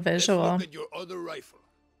 What a visual. Let's look at your other rifle.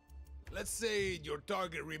 Let's say your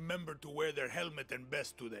target remembered to wear their helmet and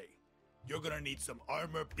vest today. You're gonna need some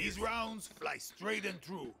armor. These rounds fly straight and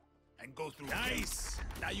true and go through. Nice!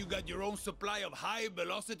 Now you got your own supply of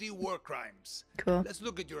high-velocity war crimes. Cool. Let's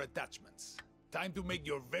look at your attachments. Time to make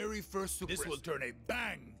your very first suppressor. This will turn a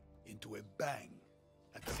bang into a bang.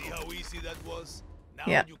 See how easy that was?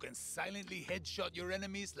 Now you can silently headshot your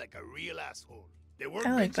enemies like a real asshole. The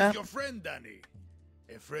workbench is your friend, Danny.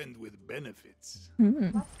 A friend with benefits.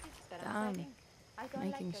 Damn.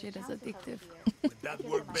 Making shit is addictive. With that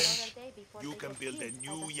workbench, you can build a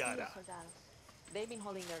new Yara.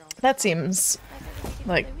 That seems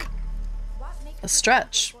like a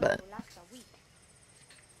stretch, but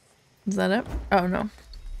is that it? Oh no.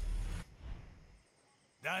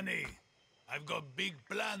 Danny, I've got big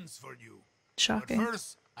plans for you. Shocking. But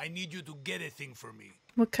first, I need you to get a thing for me.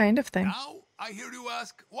 What kind of thing? Now, I hear you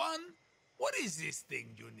ask, Juan, what is this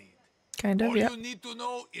thing you need? Kind of, All yeah. you need to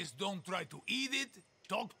know is don't try to eat it,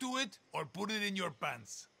 talk to it, or put it in your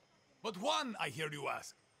pants. But Juan, I hear you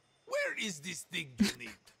ask, where is this thing you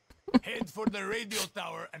need? Head for the radio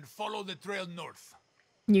tower and follow the trail north.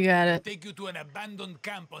 You got It'll it. take you to an abandoned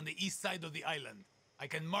camp on the east side of the island. I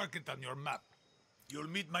can mark it on your map. You'll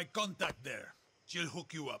meet my contact there. She'll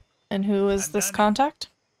hook you up. And who is And this Danny, contact?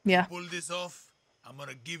 Yeah. Pull this off, I'm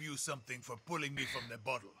gonna give you something for pulling me from the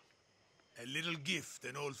bottle. A little gift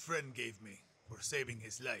an old friend gave me for saving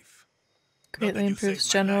his life. Greatly improves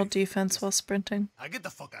general defense while sprinting. I get the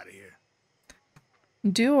fuck out of here.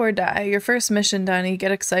 Do or die. Your first mission, Danny.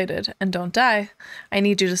 Get excited. And don't die. I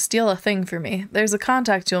need you to steal a thing for me. There's a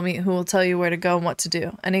contact you'll meet who will tell you where to go and what to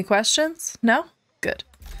do. Any questions? No? Good.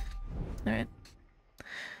 Alright.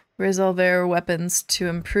 Resolver weapons to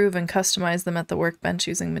improve and customize them at the workbench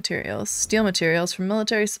using materials. Steal materials from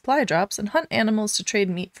military supply drops and hunt animals to trade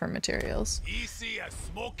meat for materials. Easy as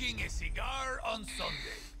smoking a cigar on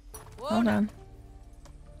Sunday. Hold on.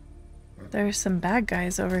 There's some bad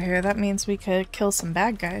guys over here. That means we could kill some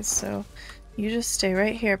bad guys, so you just stay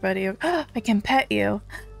right here, buddy. Oh, I can pet you.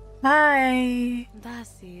 Hi.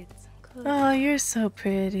 That's it. Good. Oh, you're so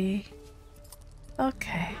pretty.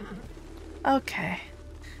 Okay. Okay.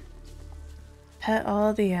 Pet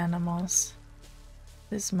all the animals.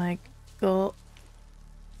 This is my goal.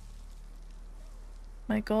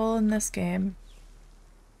 My goal in this game.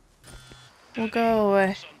 We'll go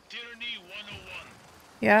away.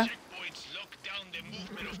 Yeah?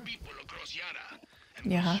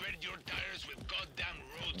 Yeah.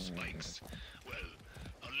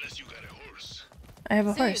 I have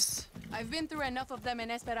a horse. I've been through enough of them in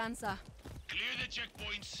Esperanza. Clear the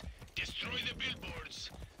checkpoints, destroy the billboards,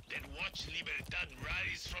 then watch Libertad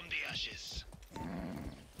rise from the ashes.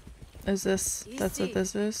 Is this... That's what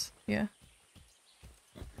this is? Yeah.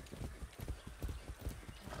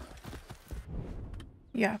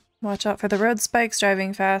 Yeah. Watch out for the road spikes,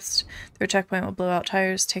 driving fast. Their checkpoint will blow out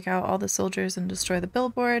tires, take out all the soldiers, and destroy the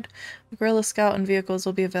billboard. The guerrilla scout and vehicles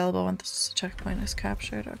will be available once the checkpoint is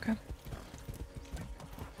captured. Okay.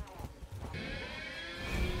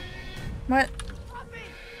 What?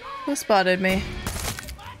 Who spotted me?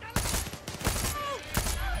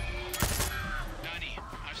 Danny,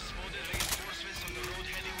 I've spotted reinforcements on the road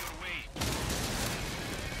heading your way.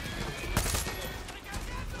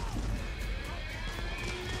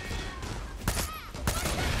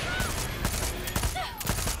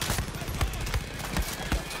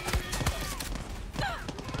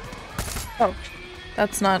 Oh,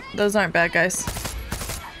 that's not... Those aren't bad guys.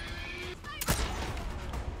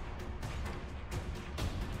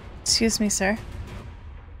 Excuse me, sir.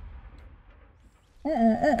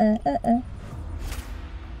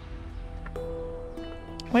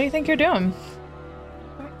 What do you think you're doing?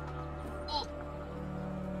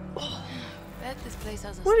 Bet this place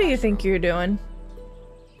has a What do you stash think room. you're doing?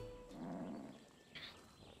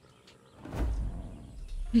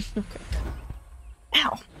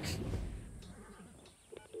 Ow.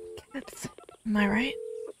 Cats. Am I right?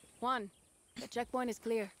 Juan, the checkpoint is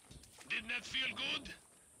clear. Didn't that feel good?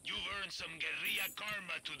 You've earned some guerrilla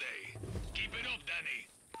karma today. Keep it up, Danny.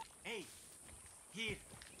 Hey, here.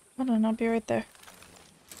 Hold on, I'll be right there.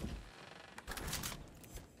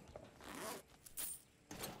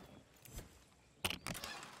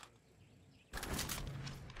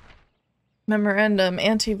 Memorandum: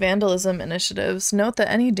 Anti-vandalism initiatives. Note that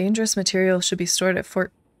any dangerous material should be stored at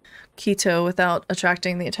Fort Quito without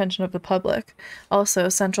attracting the attention of the public. Also,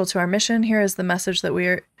 central to our mission, here is the message that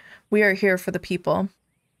we are here for the people.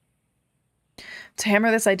 To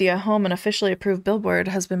hammer this idea home, an officially approved billboard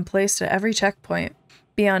has been placed at every checkpoint.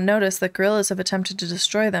 Be on notice that guerrillas have attempted to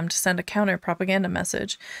destroy them to send a counter propaganda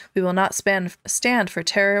message. We will not stand for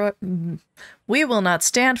terror. We will not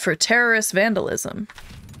stand for terrorist vandalism.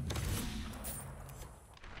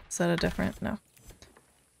 Is that a different? No.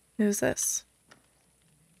 Who's this?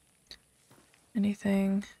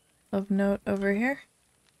 Anything of note over here?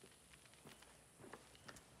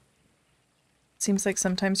 Seems like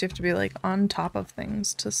sometimes you have to be like on top of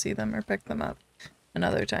things to see them or pick them up, and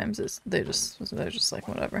other times they're just like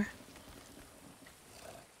whatever.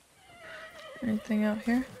 Anything out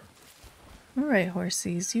here? All right,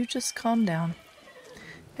 horsies, you just calm down.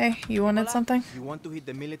 Hey, you wanted something? You want to hit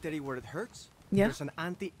the military where it hurts? Yeah. There's an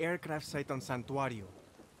anti-aircraft site on Santuario.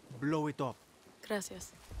 Blow it up.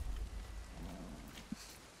 Gracias.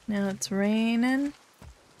 Now it's raining.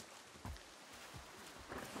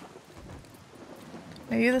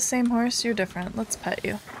 Are you the same horse? You're different. Let's pet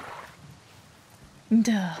you.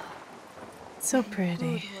 Duh. So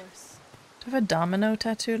pretty. Do I have a domino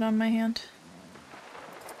tattooed on my hand?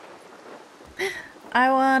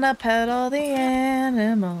 I wanna pet all the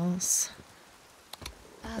animals.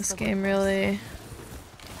 This game really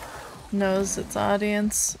knows its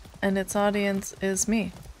audience, and its audience is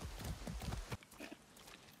me.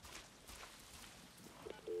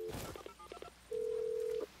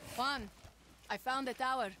 Juan, I found the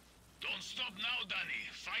tower. Don't stop now, Danny.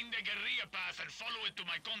 Find the guerrilla path and follow it to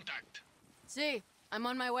my contact. See, I'm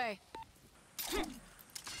on my way.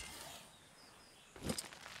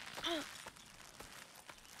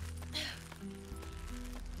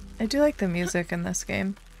 I do like the music in this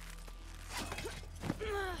game.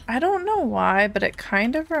 I don't know why, but it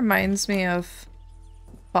kind of reminds me of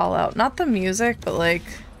Fallout. Not the music, but like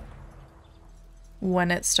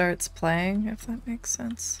when it starts playing, if that makes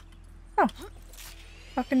sense. Oh,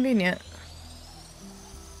 how convenient.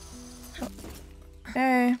 Oh.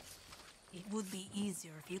 Hey. It would be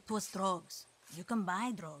easier if it was drugs. You can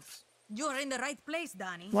buy drugs. You're in the right place,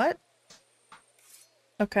 Danny. What?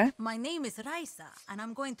 Okay. My name is Raisa, and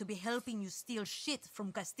I'm going to be helping you steal shit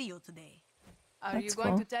from Castillo today. Are you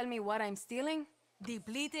going to tell me what I'm stealing?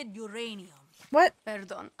 Depleted uranium. What?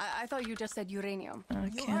 Perdón, I thought you just said uranium.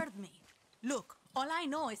 You heard me. Look, all I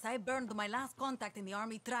know is I burned my last contact in the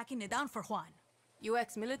army tracking it down for Juan. You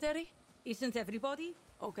ex-military? Isn't everybody?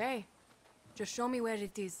 Okay. Just show me where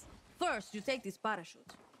it is. First, you take this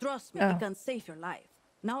parachute. Trust me, Oh. it can save your life.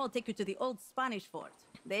 Now I'll take you to the old Spanish fort.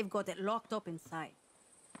 They've got it locked up inside.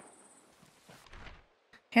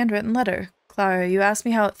 Handwritten letter. Clara, you asked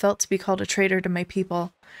me how it felt to be called a traitor to my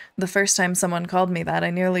people. The first time someone called me that, I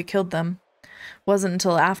nearly killed them. Wasn't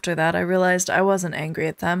until after that I realized I wasn't angry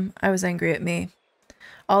at them. I was angry at me.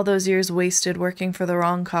 All those years wasted working for the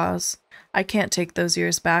wrong cause. I can't take those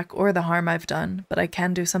years back or the harm I've done, but I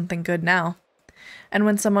can do something good now. And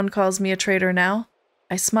when someone calls me a traitor now,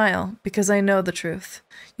 I smile because I know the truth.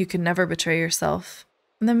 You can never betray yourself.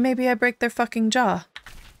 And then maybe I break their fucking jaw.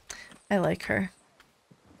 I like her.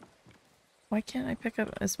 Why can't I pick up?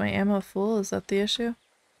 Is my ammo full? Is that the issue?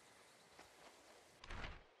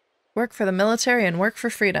 Work for the military and work for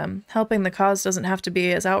freedom. Helping the cause doesn't have to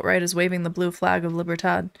be as outright as waving the blue flag of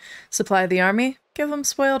libertad. Supply the army? Give them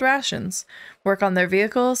spoiled rations. Work on their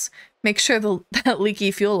vehicles? Make sure that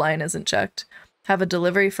leaky fuel line isn't checked. Have a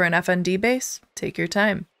delivery for an FND base? Take your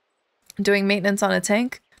time. Doing maintenance on a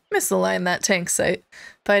tank? Misalign that tank site.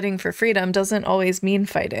 Fighting for freedom doesn't always mean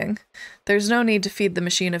fighting. There's no need to feed the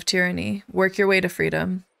machine of tyranny. Work your way to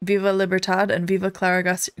freedom. Viva libertad and viva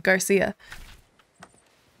Clara Garcia.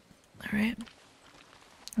 Alright.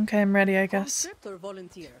 Okay, I'm ready, I guess. Conscript or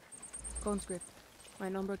volunteer? Conscript. My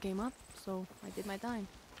number came up, so I did my time.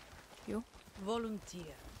 You?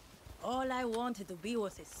 Volunteer. All I wanted to be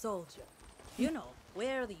was a soldier. You know,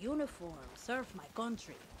 wear the uniform, serve my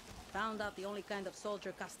country. Found out the only kind of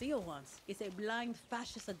soldier Castillo wants is a blind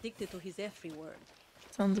fascist addicted to his every word.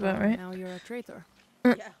 Sounds about right. Now you're a traitor.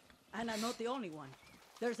 Yeah, and I'm not the only one.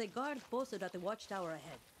 There's a guard posted at the watchtower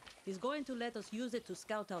ahead. He's going to let us use it to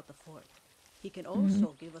scout out the fort. He can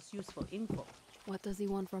also give us useful info. What does he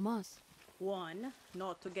want from us? One,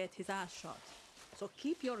 not to get his ass shot. So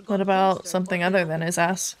keep your gun What about holstered something for other the than his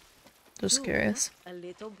ass? Just Two, curious. A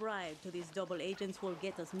little bribe to these double agents will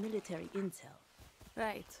get us military intel.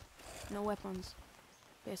 Right. No weapons.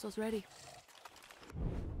 Pesos ready.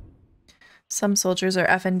 Some soldiers are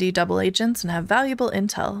FND double agents and have valuable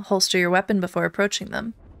intel. Holster your weapon before approaching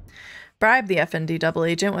them. Bribe the FND double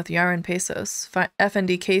agent with Yaran pesos.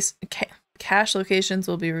 FND cash locations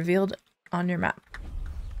will be revealed on your map.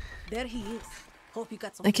 There he is. Hope you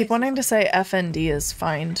got some I keep pesos. wanting to say FND is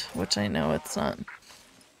find, which I know it's not.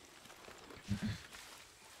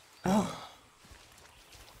 Oh.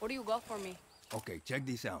 What do you got for me? Okay, check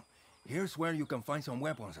this out. Here's where you can find some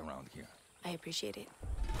weapons around here. I appreciate it.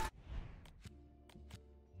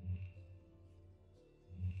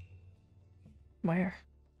 Where?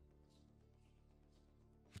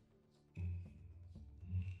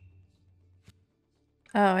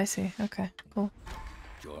 Oh, I see. Okay, cool.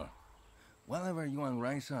 Sure. Whatever you and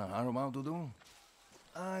Raisa are about to do,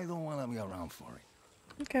 I don't want to be around for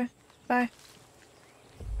it. Okay, bye.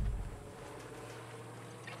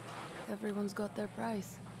 Everyone's got their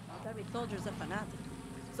price. Not every soldier's a fanatic.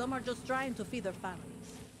 Some are just trying to feed their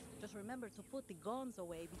families. Just remember to put the guns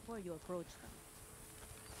away before you approach them.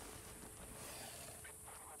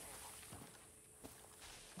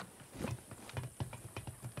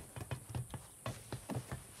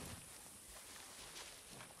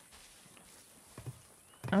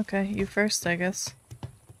 Okay, you first, I guess.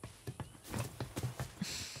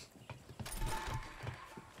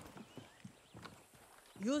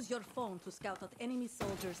 Use your phone to scout out enemy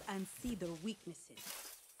soldiers and see their weaknesses.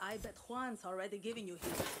 I bet Juan's already giving you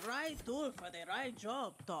his right tool for the right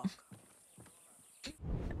job, Doc.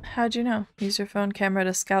 How'd you know? Use your phone camera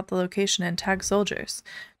to scout the location and tag soldiers.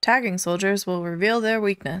 Tagging soldiers will reveal their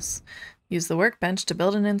weakness. Use the workbench to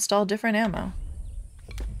build and install different ammo.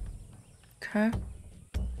 Okay.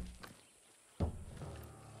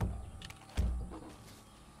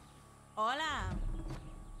 Hola.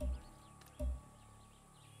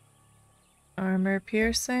 Armor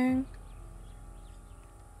piercing.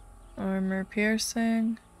 Armor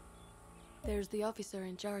piercing. There's the officer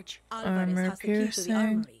in charge. Alvarez has the key to the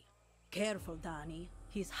armory. Careful, Danny.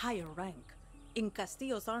 He's higher rank. In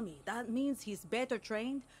Castillo's army, that means he's better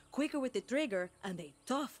trained, quicker with the trigger, and a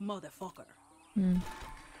tough motherfucker.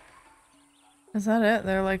 Is that it?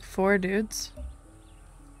 They're like 4 dudes?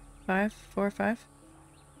 5? 4 or 5?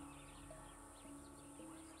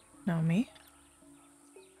 No, me?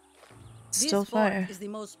 Still This fort fire. is the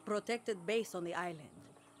most protected base on the island.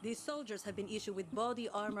 These soldiers have been issued with body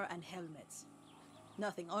armor and helmets.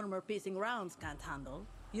 Nothing armor-piercing rounds can't handle.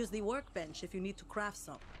 Use the workbench if you need to craft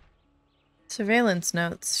some. Surveillance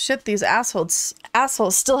notes. Shit, these assholes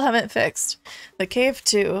still haven't fixed. The cave,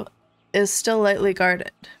 too, is still lightly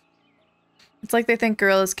guarded. It's like they think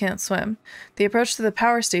gorillas can't swim. The approach to the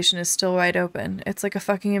power station is still wide open. It's like a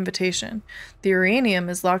fucking invitation. The uranium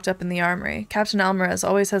is locked up in the armory. Captain Alvarez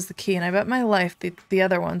always has the key, and I bet my life the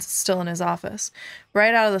other one's still in his office.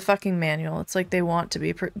 Right out of the fucking manual. It's like they want to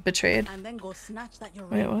be betrayed. And then go snatch that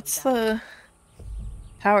Wait, what's the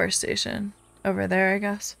power station? Over there, I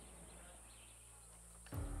guess.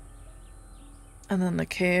 And then the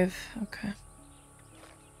cave. Okay.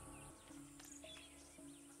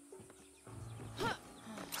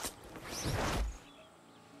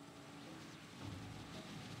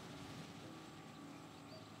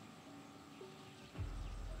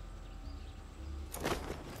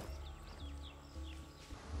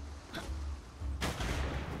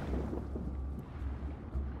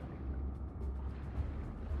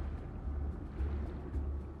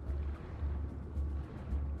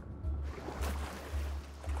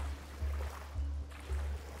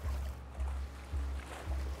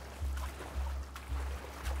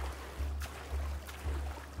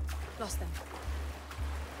 Lost them.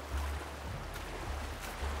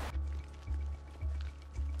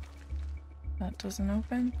 That doesn't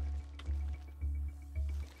open.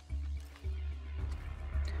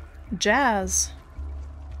 Jazz.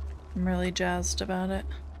 I'm really jazzed about it.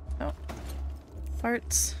 Oh.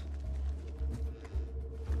 Farts.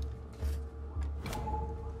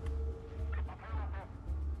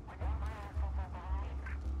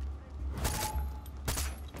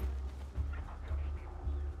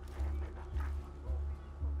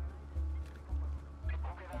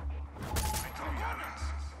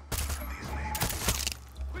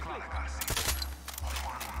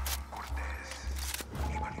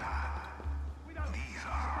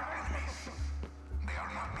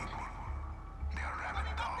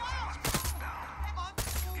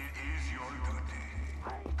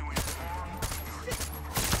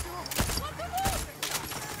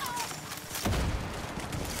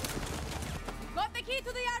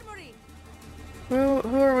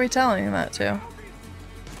 Who are we telling that to?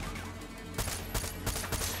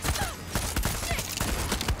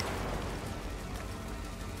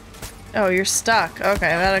 Oh, you're stuck. Okay,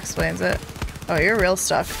 that explains it. Oh, you're real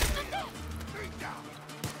stuck.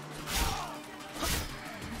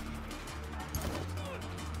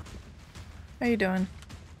 How you doing?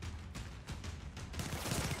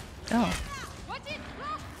 Oh.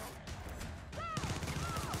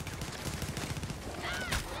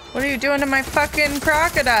 What are you doing to my fucking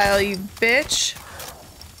crocodile, you bitch?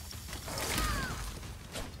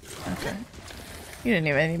 Okay. You didn't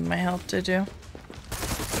even need my help, did you?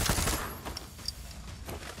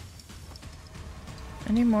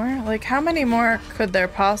 Any more? Like, how many more could there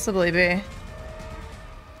possibly be?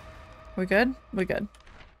 We good? We good.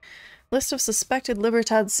 List of suspected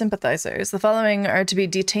Libertad sympathizers. The following are to be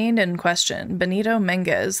detained and questioned. Benito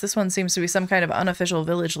Menguez. This one seems to be some kind of unofficial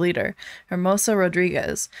village leader. Hermosa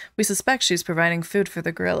Rodriguez. We suspect she's providing food for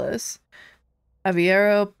the guerrillas.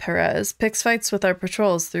 Aviero Perez. Picks fights with our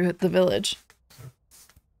patrols through the village.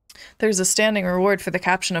 There's a standing reward for the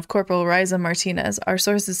caption of Corporal Riza Martinez. Our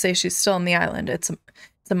sources say she's still on the island. It's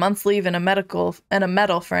a month's leave and a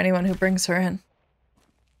medal for anyone who brings her in.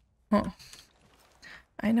 Huh.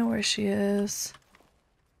 I know where she is.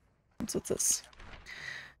 What's this?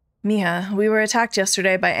 Mija, we were attacked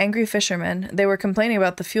yesterday by angry fishermen. They were complaining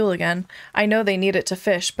about the fuel again. I know they need it to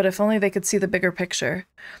fish, but if only they could see the bigger picture.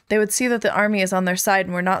 They would see that the army is on their side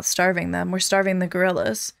and we're not starving them. We're starving the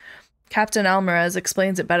guerrillas. Captain Alvarez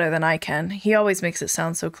explains it better than I can. He always makes it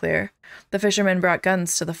sound so clear. The fishermen brought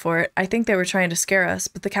guns to the fort. I think they were trying to scare us,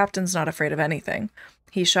 but the captain's not afraid of anything.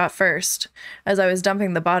 He shot first. As I was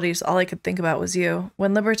dumping the bodies, all I could think about was you.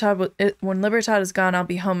 When Libertad is gone, I'll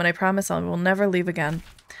be home, and I promise I will never leave again.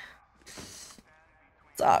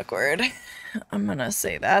 It's awkward. I'm gonna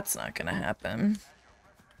say that's not gonna happen.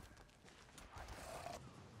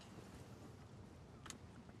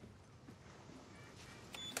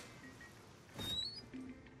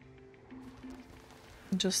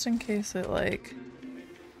 Just in case it, like,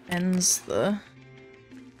 ends the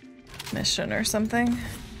mission or something.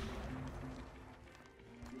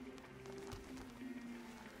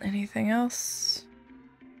 Anything else?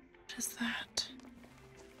 What is that?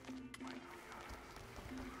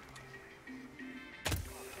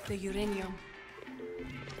 The uranium.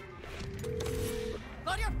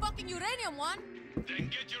 Got your fucking uranium, Juan! Then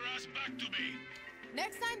get your ass back to me!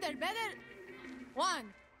 Next time they're better...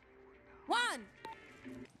 Juan!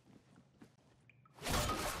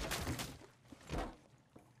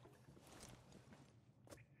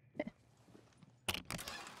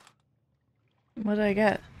 What did I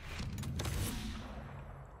get?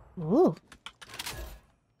 Ooh.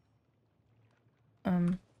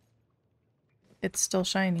 It's still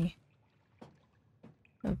shiny.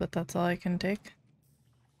 But that's all I can take.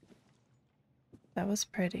 That was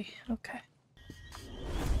pretty. Okay.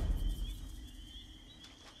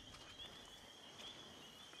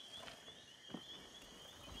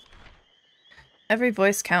 Every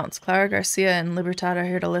voice counts. Clara Garcia and Libertad are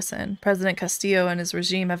here to listen. President Castillo and his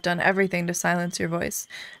regime have done everything to silence your voice.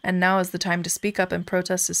 And now is the time to speak up and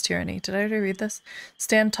protest his tyranny. Did I already read this?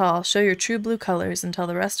 Stand tall, show your true blue colors, and tell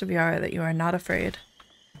the rest of Yara that you are not afraid.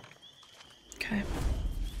 Okay.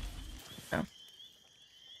 Oh.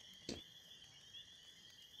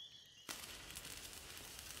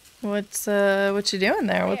 What you doing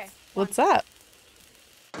there? What's that?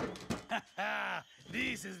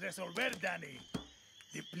 This is Resolver, Danny.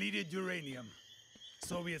 Depleted uranium.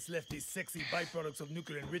 Soviets left these sexy byproducts of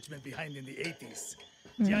nuclear enrichment behind in the 80s.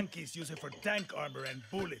 Yankees use it for tank armor and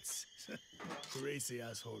bullets. Crazy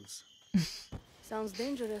assholes. Sounds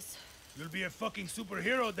dangerous. You'll be a fucking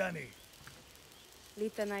superhero, Danny.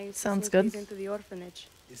 Lita and I used Sounds to sneak good. these into the orphanage.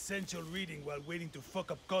 Essential reading while waiting to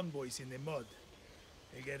fuck up convoys in the mud.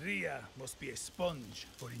 A guerrilla must be a sponge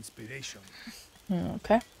for inspiration.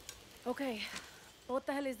 Okay. Okay, what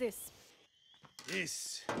the hell is this?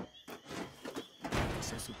 This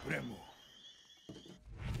is a Supremo.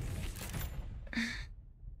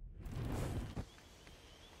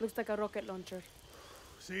 Looks like a rocket launcher.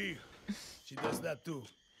 See, she does that too.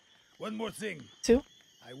 One more thing. Two?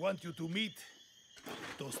 I want you to meet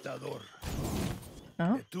Tostador.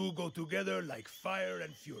 Oh. The two go together like fire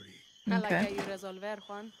and fury. I like how you resolver,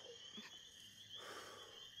 Juan.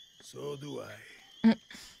 So do I.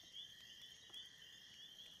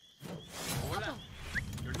 Hola.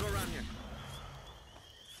 You're new around here.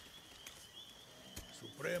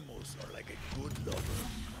 Supremos are like a good lover.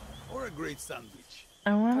 Or a great sandwich.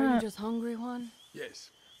 Are you just hungry, Juan?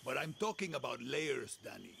 Yes, but I'm talking about layers,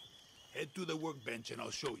 Danny. Head to the workbench and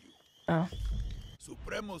I'll show you. Oh.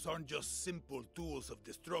 Supremos aren't just simple tools of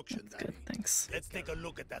destruction, Danny. Good, thanks. Let's take a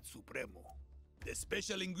look at that Supremo. The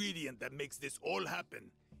special ingredient that makes this all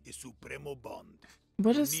happen is Supremo Bond.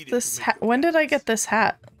 What is this hat? When did I get this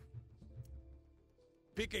hat?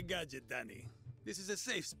 Pick a gadget, Danny. This is a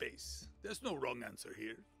safe space. There's no wrong answer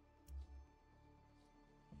here.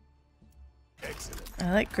 Excellent.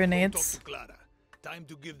 I like grenades. Go talk to Clara. Time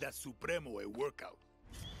to give that Supremo a workout.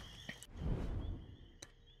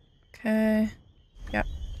 Okay. Yep.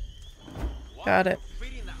 Got it.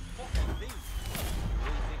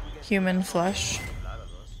 Human flesh.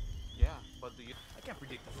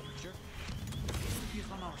 Sure. History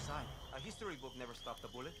is on our side. A history book never stopped a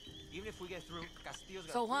bullet. Even if we get through, Castillo's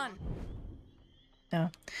got... So Juan. No.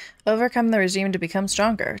 Overcome the regime to become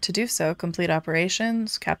stronger. To do so, complete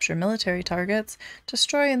operations, capture military targets,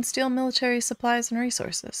 destroy and steal military supplies and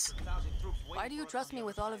resources. Why do you trust me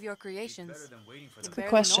with all of your creations? It's a You good barely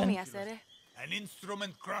question. know me, Acere. An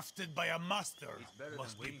instrument crafted by a master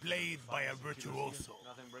must be played by a virtuoso.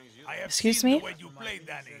 I have Excuse seen me? the way you play,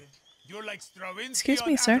 Danny. You're like Stravinsky Excuse on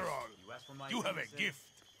me, sir. Adderall. You have a gift.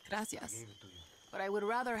 Gracias. But I would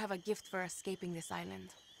rather have a gift for escaping this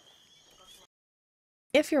island.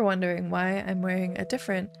 If you're wondering why I'm wearing a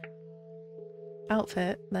different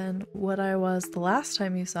outfit than what I was the last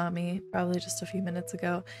time you saw me, probably just a few minutes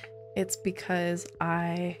ago, it's because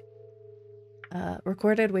I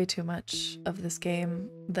recorded way too much of this game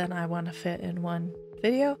than I want to fit in one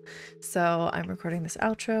video. So I'm recording this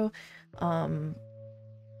outro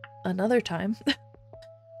another time.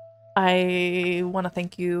 I want to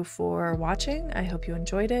thank you for watching. I hope you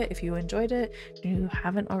enjoyed it. If you enjoyed it and you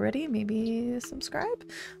haven't already, maybe subscribe,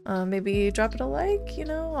 maybe drop it a like, you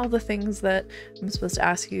know, all the things that I'm supposed to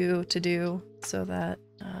ask you to do so that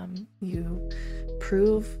you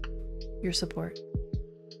prove your support.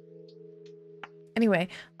 Anyway,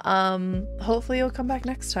 hopefully you'll come back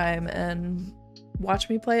next time and watch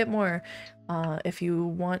me play it more. If you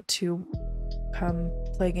want to come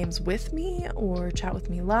play games with me or chat with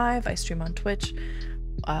me live, I stream on Twitch.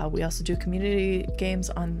 We also do community games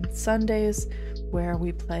on Sundays where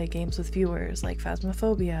we play games with viewers like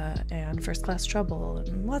Phasmophobia and First Class Trouble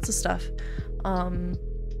and lots of stuff.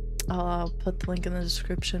 I'll put the link in the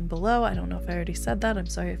description below. I don't know if I already said that. I'm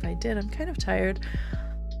sorry if I did. I'm kind of tired.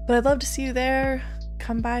 But I'd love to see you there.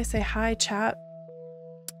 Come by, say hi, chat,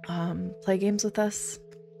 play games with us.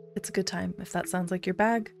 It's a good time. If that sounds like your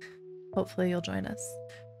bag, hopefully you'll join us.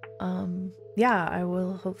 Yeah, I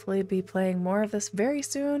will hopefully be playing more of this very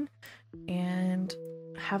soon and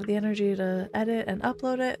have the energy to edit and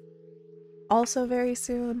upload it also very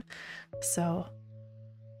soon. So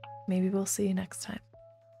maybe we'll see you next time.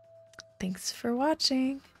 Thanks for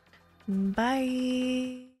watching.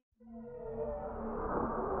 Bye.